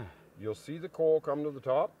 All right. You'll see the coal come to the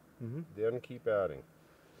top, then keep adding.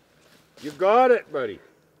 You got it, buddy.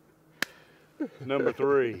 Number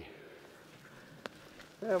 3.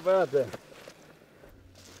 How about that?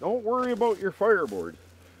 Don't worry about your fireboard.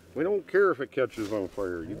 We don't care if it catches on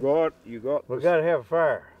fire. You got We this. gotta have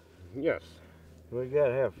fire. Yes. We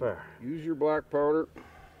gotta have fire. Use your black powder,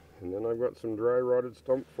 and then I've got some dry rotted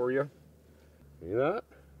stump for you. See that?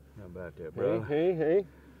 How about that, Hey, bro? hey.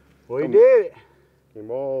 We did it. Came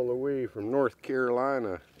all the way from North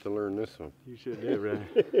Carolina to learn this one. You should do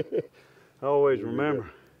right. Always remember,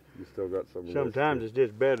 You still got some of this, sometimes too. it's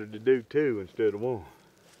just better to do 2 instead of 1.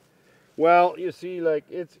 Well, you see, like,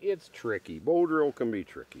 it's tricky. Bow drill can be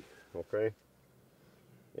tricky, okay?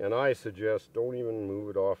 And I suggest don't even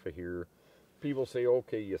move it off of here. People say,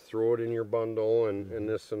 okay, you throw it in your bundle and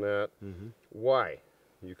this and that. Why?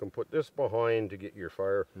 You can put this behind to get your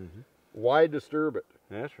fire. Why disturb it?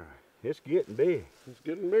 That's right. It's getting big. It's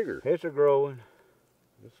getting bigger. It's a growing.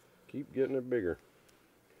 Just keep getting it bigger.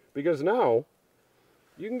 Because now,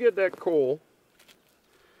 you can get that coal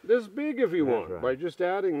this big if you want, right. by just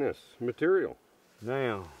adding this material.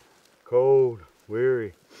 Now, cold,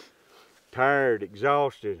 weary, tired,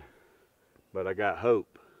 exhausted, but I got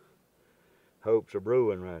hope. Hope's a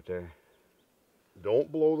brewing right there.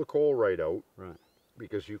 Don't blow the coal right out. Right.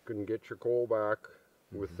 Because you can get your coal back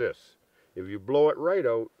with this. If you blow it right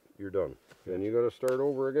out, you're done. Then you got to start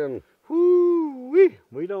over again. Whoo-wee!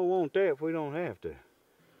 We don't want that if we don't have to.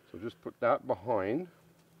 So just put that behind,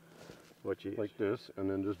 What you like this, and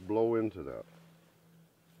then just blow into that.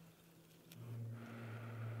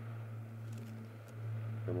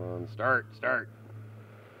 Come on, start.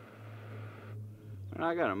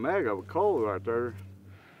 I got a mega of coal right there.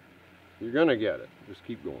 You're gonna get it. Just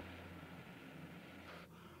keep going.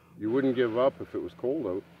 You wouldn't give up if it was cold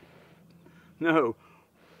out. No.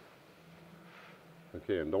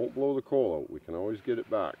 Okay, and don't blow the coal out. We can always get it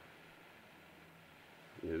back.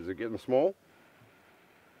 Is it getting small?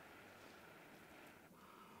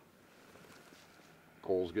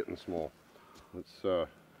 Coal's getting small. Let's,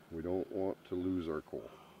 we don't want to lose our coal.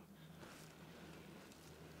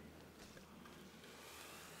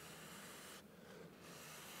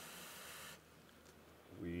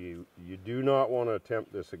 You do not want to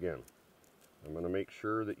attempt this again. I'm going to make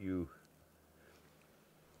sure that you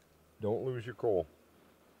don't lose your coal.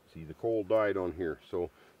 See, the coal died on here. So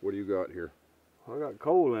what do you got here? I got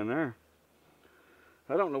coal in there.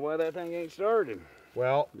 I don't know why that thing ain't started.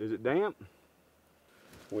 Well, Is it damp?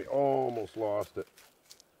 we almost lost it.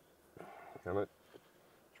 Damn it.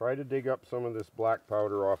 Try to dig up some of this black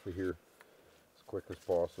powder off of here as quick as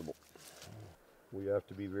possible. We have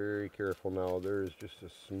to be very careful now. There is just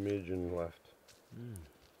a smidgen left.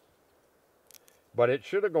 But it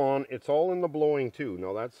should have gone. It's all in the blowing too.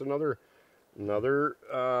 Now that's another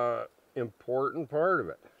important part of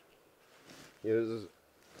it, is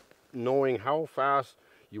knowing how fast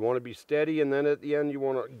you want to be steady, and then at the end you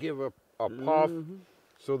want to give a puff,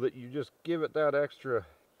 so that you just give it that extra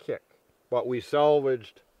kick. But we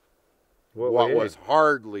salvaged what was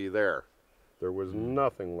hardly there. There was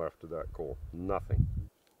nothing left of that coal. Nothing.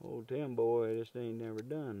 Old Tim boy just ain't never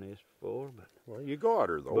done this before, but Well, you got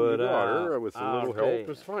her though. But, you got her. With a I'll little tell help,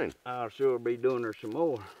 you. it's fine. I'll sure be doing her some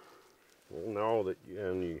more. Well, now that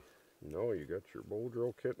you got your bow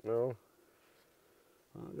drill kit now.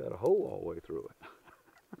 I got a hole all the way through it.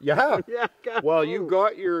 Yeah. Yeah. Well, you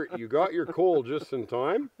got your coal just in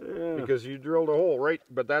time Yeah. because you drilled a hole, right?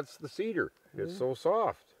 But that's the cedar. It's so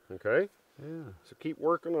soft. Okay. Yeah. So keep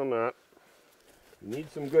working on that. You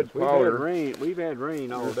need some good We've powder. had rain. We've had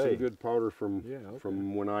rain all Here's day. some good powder from okay.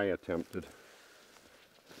 from when I attempted.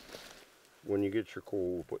 When you get your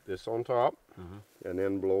coal, we'll put this on top, and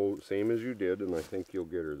then blow same as you did, and I think you'll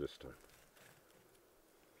get her this time.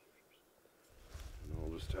 And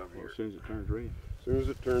I'll just have Well, here. as soon as it turns red. As soon as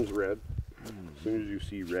it turns red, as soon as you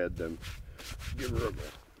see red, then give her a go.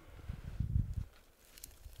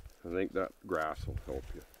 I think that grass will help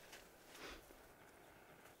you.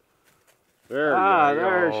 There you go.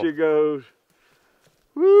 There she goes.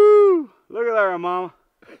 Woo! Look at there, Mama.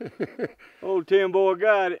 Old Tim boy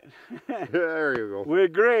got it. There you go.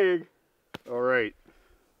 With Greg. All right.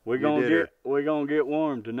 We're gonna get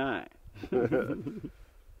warm tonight.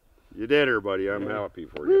 You did her, buddy. I'm happy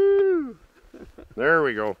for you. Woo! There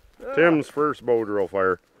we go. Tim's first bow drill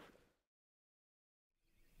fire.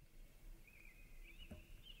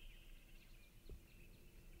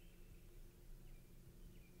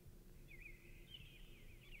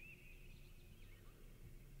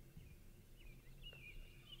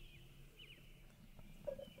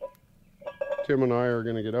 Tim and I are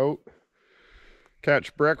going to get out,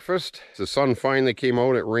 catch breakfast. The sun finally came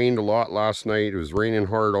out. It rained a lot last night. It was raining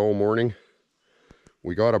hard all morning.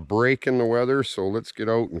 We got a break in the weather, so let's get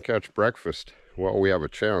out and catch breakfast while we have a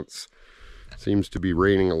chance. Seems to be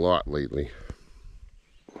raining a lot lately.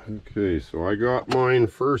 Okay, so I got mine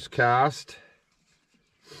first cast.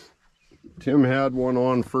 Tim had one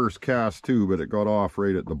on first cast too, but it got off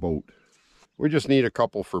right at the boat. We just need a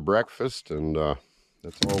couple for breakfast, and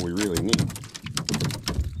that's all we really need.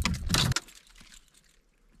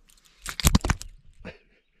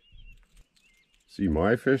 See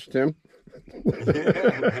my fish, Tim?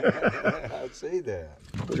 I see that.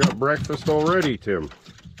 We got breakfast already, Tim.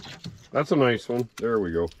 That's a nice one. There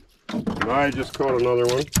we go. And I just caught another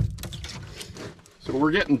one. So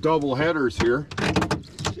we're getting double headers here.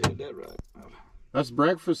 That right. That's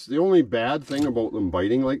breakfast. The only bad thing about them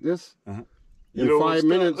biting like this, in You 5 don't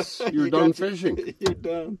minutes, stop. you're You done got your- fishing. You're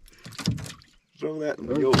done. Throw that in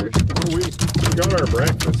the Okay. yard. Well, we got our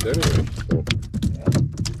breakfast anyway. So.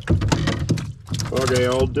 Okay,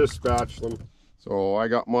 I'll dispatch them. So I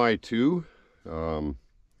got my two.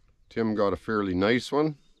 Tim got a fairly nice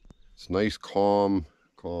one. It's a nice, calm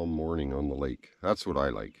morning on the lake. That's what I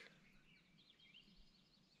like.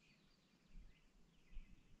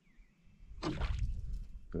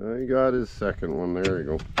 He got his second one. There you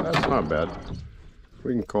go. That's not bad.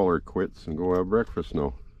 We can call her quits and go have breakfast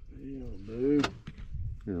now. Yeah, dude.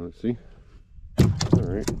 Here, let's see. All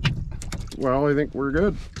right. Well, I think we're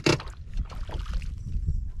good.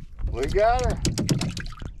 We got her.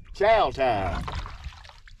 Chow time.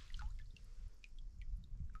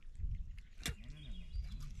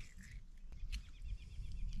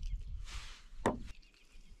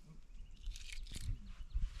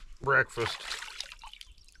 Breakfast.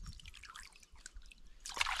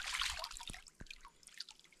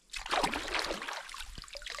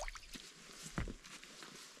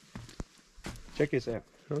 Check this out.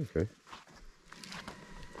 Okay.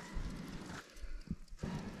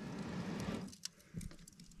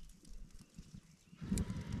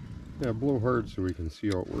 Yeah, blow hard so we can see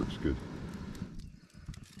how it works good.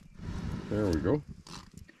 There we go.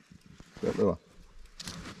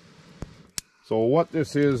 So what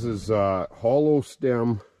this is a hollow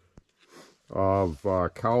stem of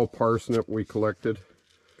cow parsnip we collected.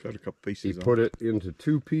 Cut a couple He pieces put it into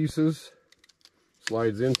two pieces,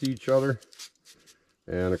 slides into each other,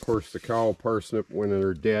 and of course the cow parsnip, when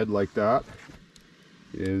they're dead like that,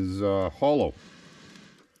 is hollow.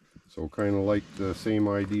 So kind of like the same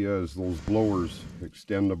idea as those blowers,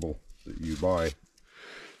 extendable, that you buy.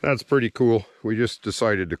 That's pretty cool. We just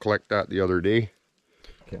decided to collect that the other day.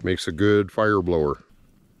 Okay. Makes a good fire blower.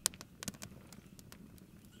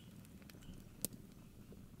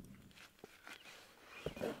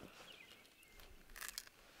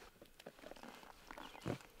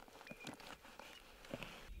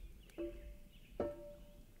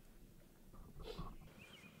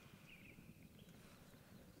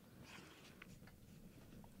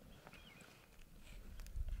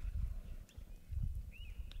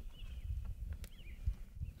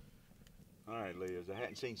 All right, Liz, I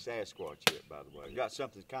hadn't seen Sasquatch yet, by the way. I got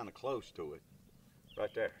something kind of close to it.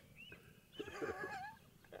 Right there.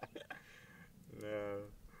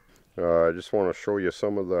 No. I just want to show you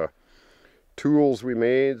some of the tools we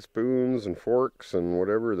made, spoons and forks and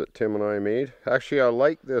whatever that Tim and I made. Actually, I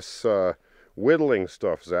like this whittling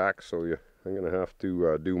stuff, Zach, so I'm going to have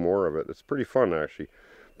to do more of it. It's pretty fun, actually.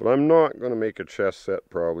 But I'm not going to make a chess set,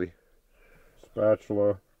 probably.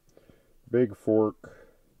 Spatula, big fork,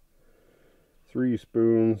 3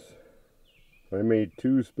 spoons. I made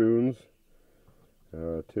 2 spoons.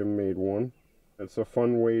 Tim made 1. It's a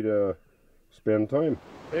fun way to spend time.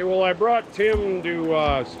 Hey, well, I brought Tim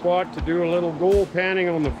to Spot to do a little gold panning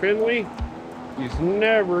on the Finley. He's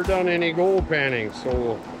never done any gold panning, so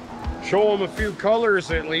we'll show him a few colors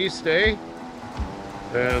at least, eh?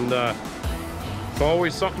 And it's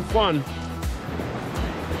always something fun.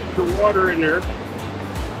 Put the water in there,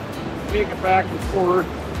 take it back and forth,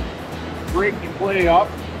 break the clay up,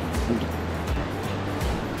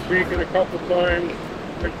 shake it a couple times,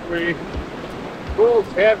 quickly.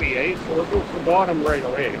 Gold's heavy, eh? So it goes to the bottom right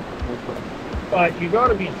away. But you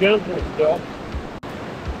gotta be gentle still.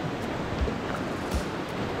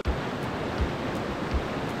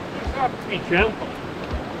 Just have to be gentle.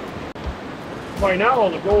 By now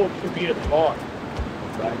the gold should be at the bottom.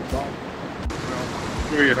 I'll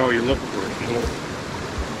show you how you look for it.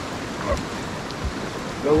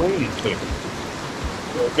 No anything.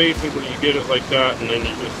 So basically you get it like that and then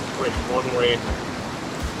you just switch one way,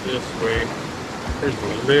 this way.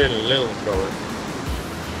 There's a little color.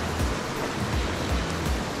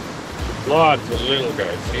 Lots of little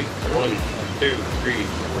guys, see? 1, 2, 3,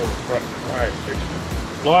 4, 5,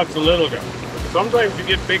 6. Lots of little guys. Sometimes you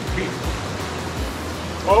get big pieces.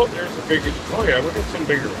 Oh, there's a big, oh yeah, we got some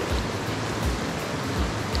bigger ones.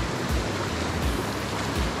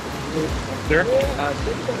 There?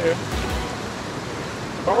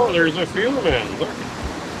 Oh, there's a few of them. Look.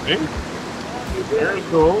 See? There's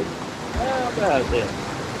gold. How about this?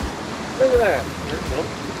 Look at that.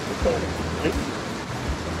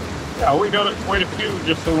 Yeah, we got quite a few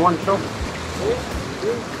just in one shovel.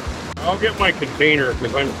 I'll get my container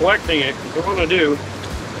because I'm collecting it. What I want to do,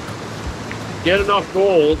 get enough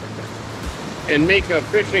gold and make a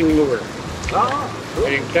fishing lure. Cool.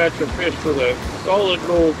 And catch a fish with a solid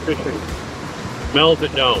gold fishing. Melt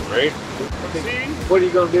it down, right? What are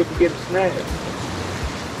you going to do if you get a snag?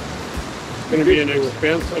 It's going to be an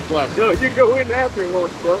expensive lesson. No, you go in after it,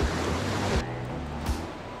 won't you?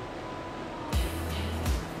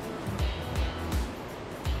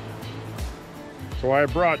 So I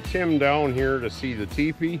brought Tim down here to see the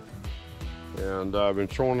teepee, and I've been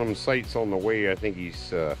showing him sights on the way. I think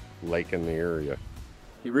he's liking the area.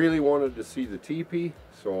 He really wanted to see the teepee,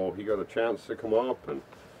 so he got a chance to come up and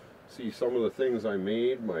see some of the things I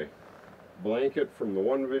made. My blanket from the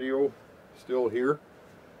one video, still here.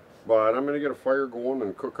 But I'm going to get a fire going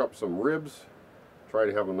and cook up some ribs. Try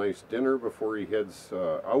to have a nice dinner before he heads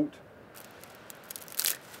out.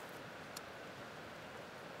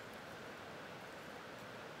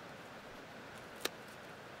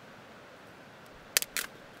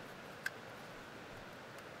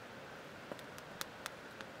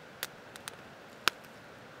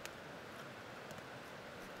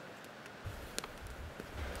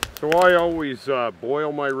 So I always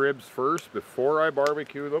boil my ribs first before I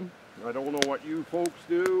barbecue them. I don't know what you folks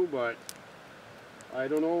do, but I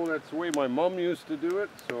don't know, that's the way my mom used to do it,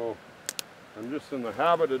 so I'm just in the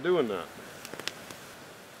habit of doing that.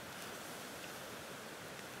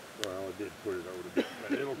 Well, I did put it out a bit,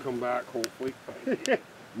 but it'll come back hopefully.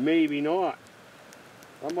 Maybe not.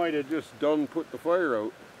 I might have just done put the fire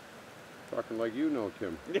out. Talking like you know,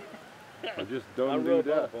 Tim. I just don't do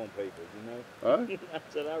that. I rub off on people, you know. Huh? I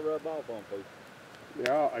said I rub off on people.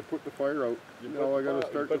 Yeah, I put the fire out. Now I gotta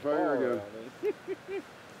start the fire again.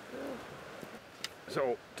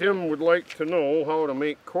 So Tim would like to know how to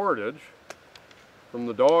make cordage from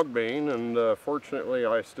the dog bane, and fortunately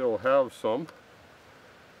I still have some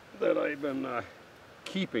that I've been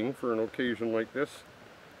keeping for an occasion like this.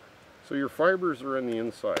 So your fibers are in the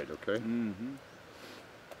inside, okay? Mm-hmm.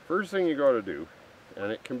 First thing you got to do, and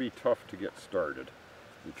it can be tough to get started,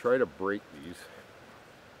 you try to break these.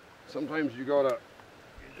 Sometimes you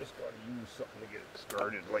just gotta use something to get it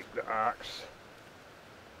started, like the axe.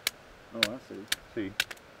 Oh, I see. See,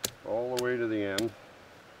 all the way to the end.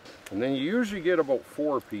 And then you usually get about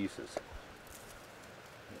 4 pieces.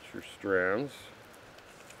 That's your strands.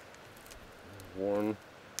 One,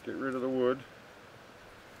 get rid of the wood.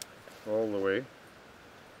 All the way.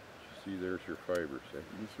 See, there's your fibers. Eh?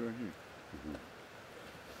 This right here. Mm-hmm.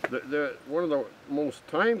 One of the most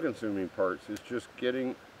time-consuming parts is just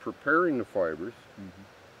getting preparing the fibers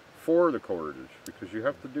for the cordage, because you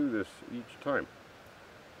have to do this each time.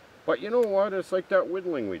 But you know what? It's like that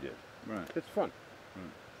whittling we did. Right. It's fun.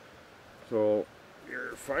 So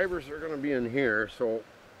your fibers are going to be in here. So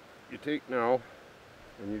you take now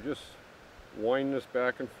and you just wind this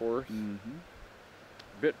back and forth,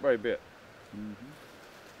 bit by bit.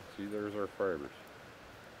 See, there's our fibers.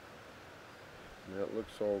 And that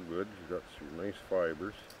looks all good. You got some nice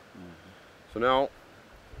fibers. So now,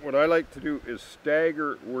 what I like to do is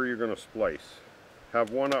stagger where you're going to splice. Have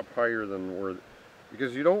one up higher than where,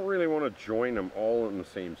 because you don't really want to join them all in the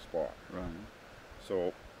same spot. Right.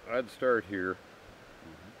 So I'd start here,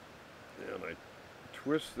 and I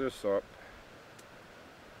twist this up,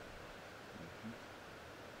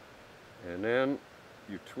 and then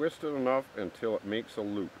you twist it enough until it makes a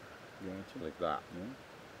loop. Gotcha. Like that.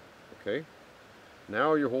 Yeah. Okay?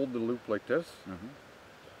 Now you hold the loop like this.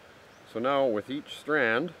 So now with each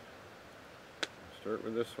strand, start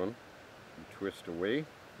with this one, you twist away.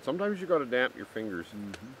 Sometimes you got to damp your fingers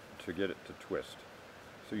to get it to twist.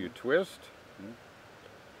 So you twist,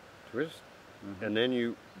 twist, and then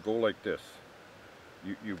you go like this.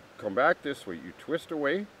 You come back this way, you twist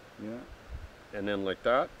away, and then like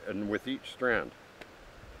that, and with each strand.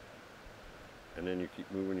 And then you keep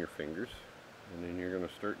moving your fingers, and then you're going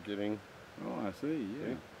to start getting... Oh, I see,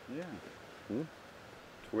 yeah. Okay. Yeah.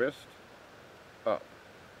 Twist, up.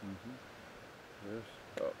 Twist,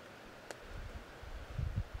 up.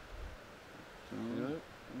 So, See that?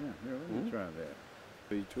 yeah, here, let me try that.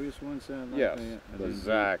 So you twist one side like Yes, that, and then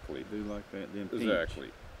exactly. do like that, then pinch. Exactly,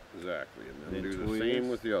 exactly. And then do the same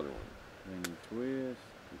with the other one. Then you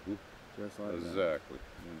twist, just like that. Exactly.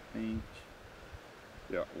 Then pinch.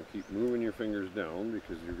 Yeah, and keep moving your fingers down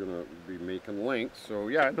because you're going to be making lengths. So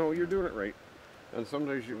yeah, no, you're doing it right. And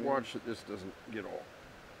sometimes you watch that this doesn't get all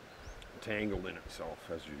tangled in itself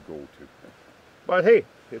as you go to. But hey,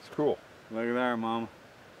 it's cool. Look at there, Mama.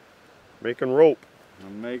 Making rope.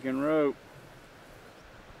 I'm making rope.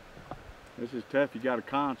 This is tough. You got to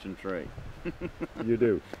concentrate. You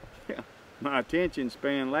do. Yeah. My attention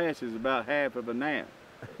span lasts about half of a nap.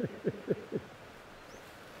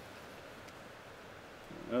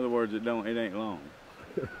 In other words, it ain't long.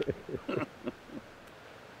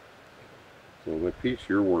 So the piece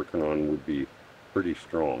you're working on would be pretty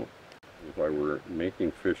strong. If I were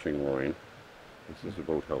making fishing line, this is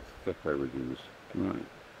about how thick I would use. Right.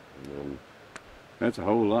 And That's a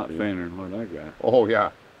whole lot thinner than what I got. oh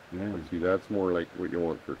yeah. Yeah. See, that's more like what you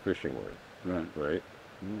want for fishing line. Right. Right?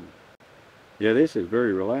 Yeah, this is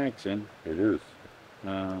very relaxing. It is.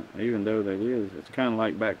 Even though that is, it's kind of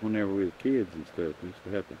like back whenever we were kids and stuff. We used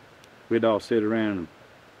to have to, we'd all sit around and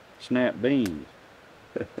snap beans.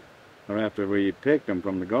 Or after we picked them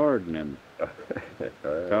from the garden and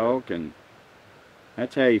talk, and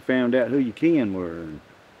that's how you found out who your kin were and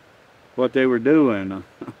what they were doing.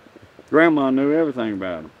 Grandma knew everything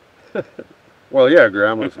about them. Well, yeah,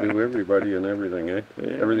 grandmas knew everybody and everything, eh? Yeah.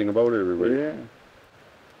 Everything about everybody. Yeah.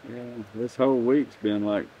 Yeah. This whole week's been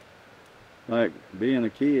like being a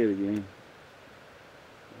kid again.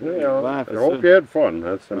 Yeah, Life I is hope so- you had fun.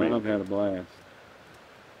 That's the main I've had a blast.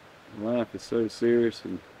 Life is so serious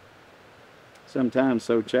and sometimes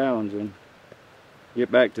so challenging. Get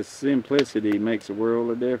back to simplicity makes a world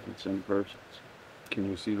of difference in persons. Can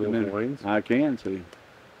you see those lines? I can see.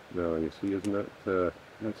 No, you see, isn't that,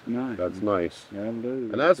 That's nice. that's nice. Yeah, I do.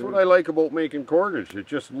 And that's what I like about making cordage. It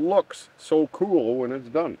just looks so cool when it's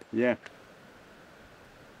done. Yeah.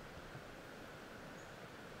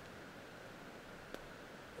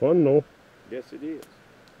 Fun though. Yes, it is.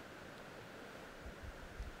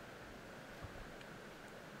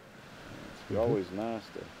 It's always nice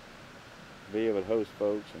to be able to host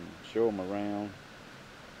folks and show them around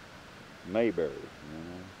Mayberry,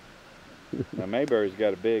 you know. Now Mayberry's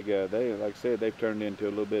got a big, they, like I said, they've turned into a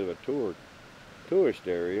little bit of a tourist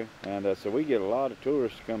area, and so we get a lot of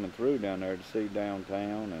tourists coming through down there to see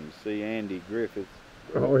downtown and see Andy Griffith's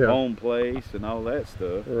home place and all that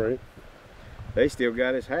stuff. All right. They still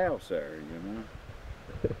got his house there, you know.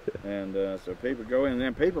 And so people go in, and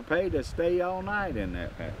then people pay to stay all night in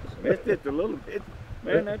that house. It's just a little bit,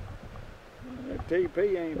 man, that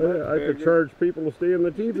TP ain't much I could bigger. charge people to stay in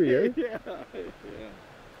the TV, eh? Yeah, yeah.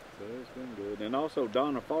 So it's been good. And also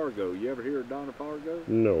Donna Fargo. You ever hear of Donna Fargo?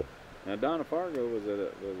 No. Now Donna Fargo was a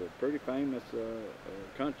pretty famous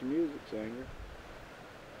country music singer.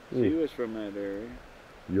 She was from that area.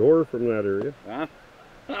 You're from that area.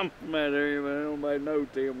 I'm from that area, but nobody knows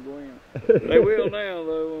Tim Gwen. They will now,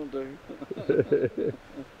 though, won't they?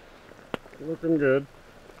 Looking good.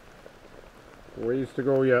 Ways to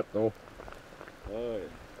go yet, though. Oh, yeah.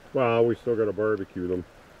 Well, we still got to barbecue them.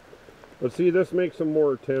 But see, this makes them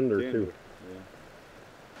more tender too. Yeah.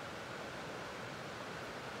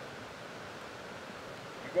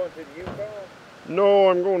 You going to the Yukon?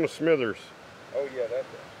 No, I'm going to Smithers. Oh yeah, that's it.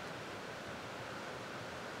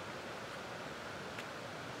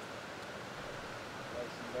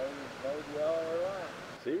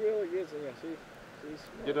 She really gets in. She's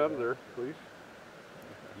smart. Get out of there, please.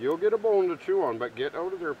 You'll get a bone to chew on, but get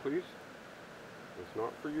out of there, please. It's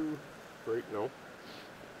not for you right now.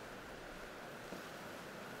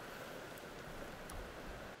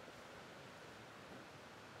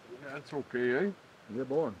 That's okay, eh? Yeah,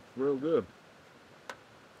 boy, real good.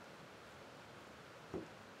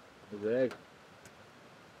 The egg.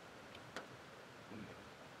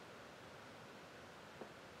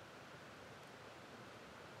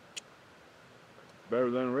 Better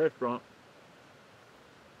than a restaurant.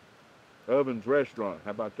 Oven's Restaurant.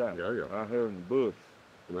 How about that? Yeah, yeah. Out here in the bush.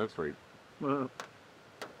 That's right. One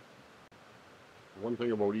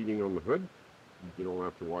thing about eating on the hood, you don't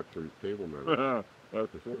have to watch your table, man.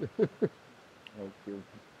 That's it. Okay.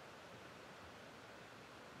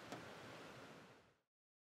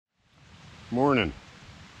 Morning.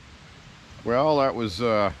 Well, that was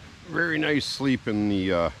a very nice sleep in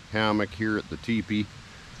the hammock here at the teepee.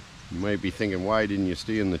 You might be thinking, why didn't you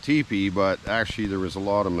stay in the teepee? But actually there was a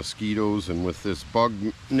lot of mosquitoes, and with this bug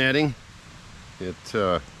netting, it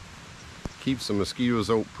keeps the mosquitoes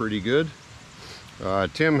out pretty good.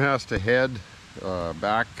 Tim has to head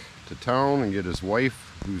back to town and get his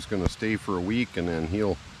wife, who's going to stay for a week, and then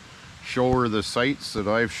he'll show her the sights that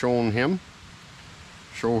I've shown him.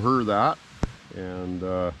 Show her that. And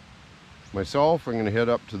myself, I'm going to head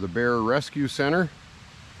up to the Bear Rescue Center,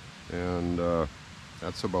 and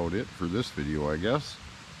that's about it for this video, I guess.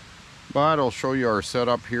 But I'll show you our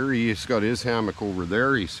setup here. He's got his hammock over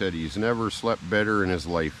there. He said he's never slept better in his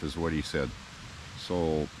life, is what he said.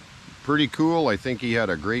 So pretty cool. I think he had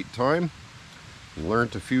a great time. He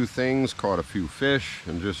learned a few things, caught a few fish,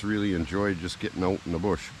 and just really enjoyed just getting out in the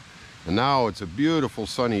bush. And now it's a beautiful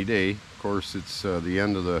sunny day. Of course, it's the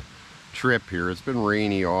end of the trip here. It's been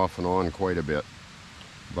rainy off and on quite a bit.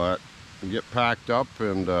 But we get packed up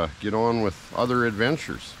and get on with other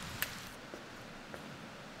adventures.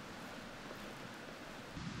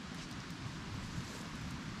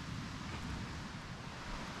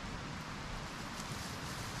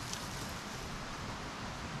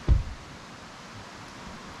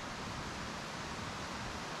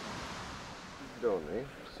 Done, eh?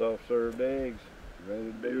 Soft served eggs, ready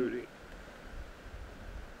to duty.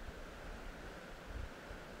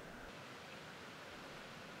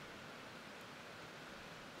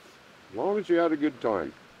 As long as you had a good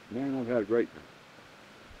time. Man, I've had a great time.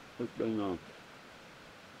 It's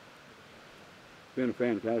been a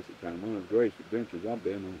fantastic time. One of the greatest adventures I've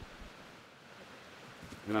been on.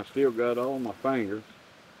 And I still got all my fingers,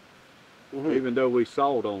 even though we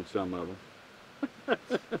sawed on some of them.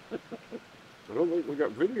 I don't think we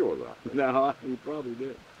got video of that. No, you probably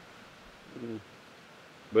did.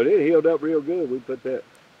 But it healed up real good. We put that,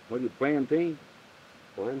 what is it, plantain?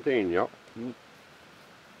 Plantain, yep.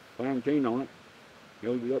 Plantain on it.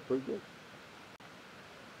 Healed it up pretty good.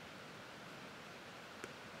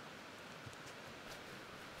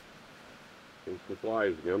 There's the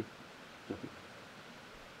flies again.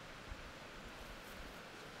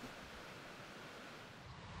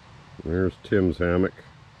 There's Tim's hammock.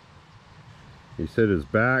 He said his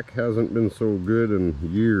back hasn't been so good in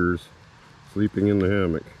years, sleeping in the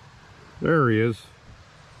hammock. There he is,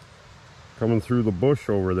 coming through the bush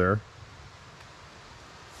over there.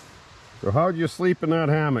 So how'd you sleep in that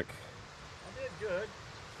hammock? I did good.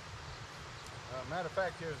 Matter of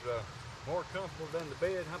fact, it was more comfortable than the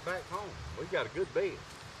bed back home. We got a good bed.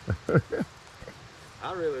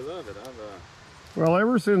 I really love it. Well,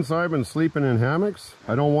 ever since I've been sleeping in hammocks,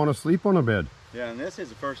 I don't want to sleep on a bed. Yeah, and this is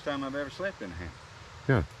the first time I've ever slept in a hammock.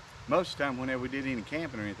 Yeah. Most of the time, whenever we did any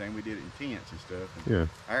camping or anything, we did it in tents and stuff. And yeah.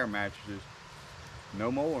 Air mattresses,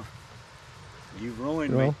 no more. You've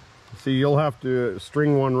ruined well, me. See, you'll have to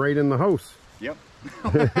string one right in the house. Yep.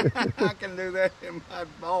 I can do that in my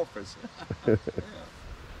office. Yeah.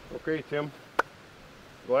 Okay, Tim.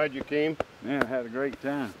 Glad you came. Man, I had a great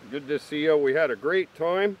time. Good to see you. We had a great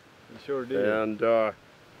time. We sure did. And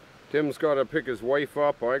Tim's got to pick his wife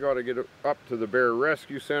up. I got to get up to the Bear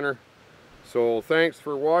Rescue Center. So thanks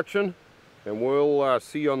for watching, and we'll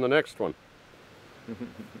see you on the next one.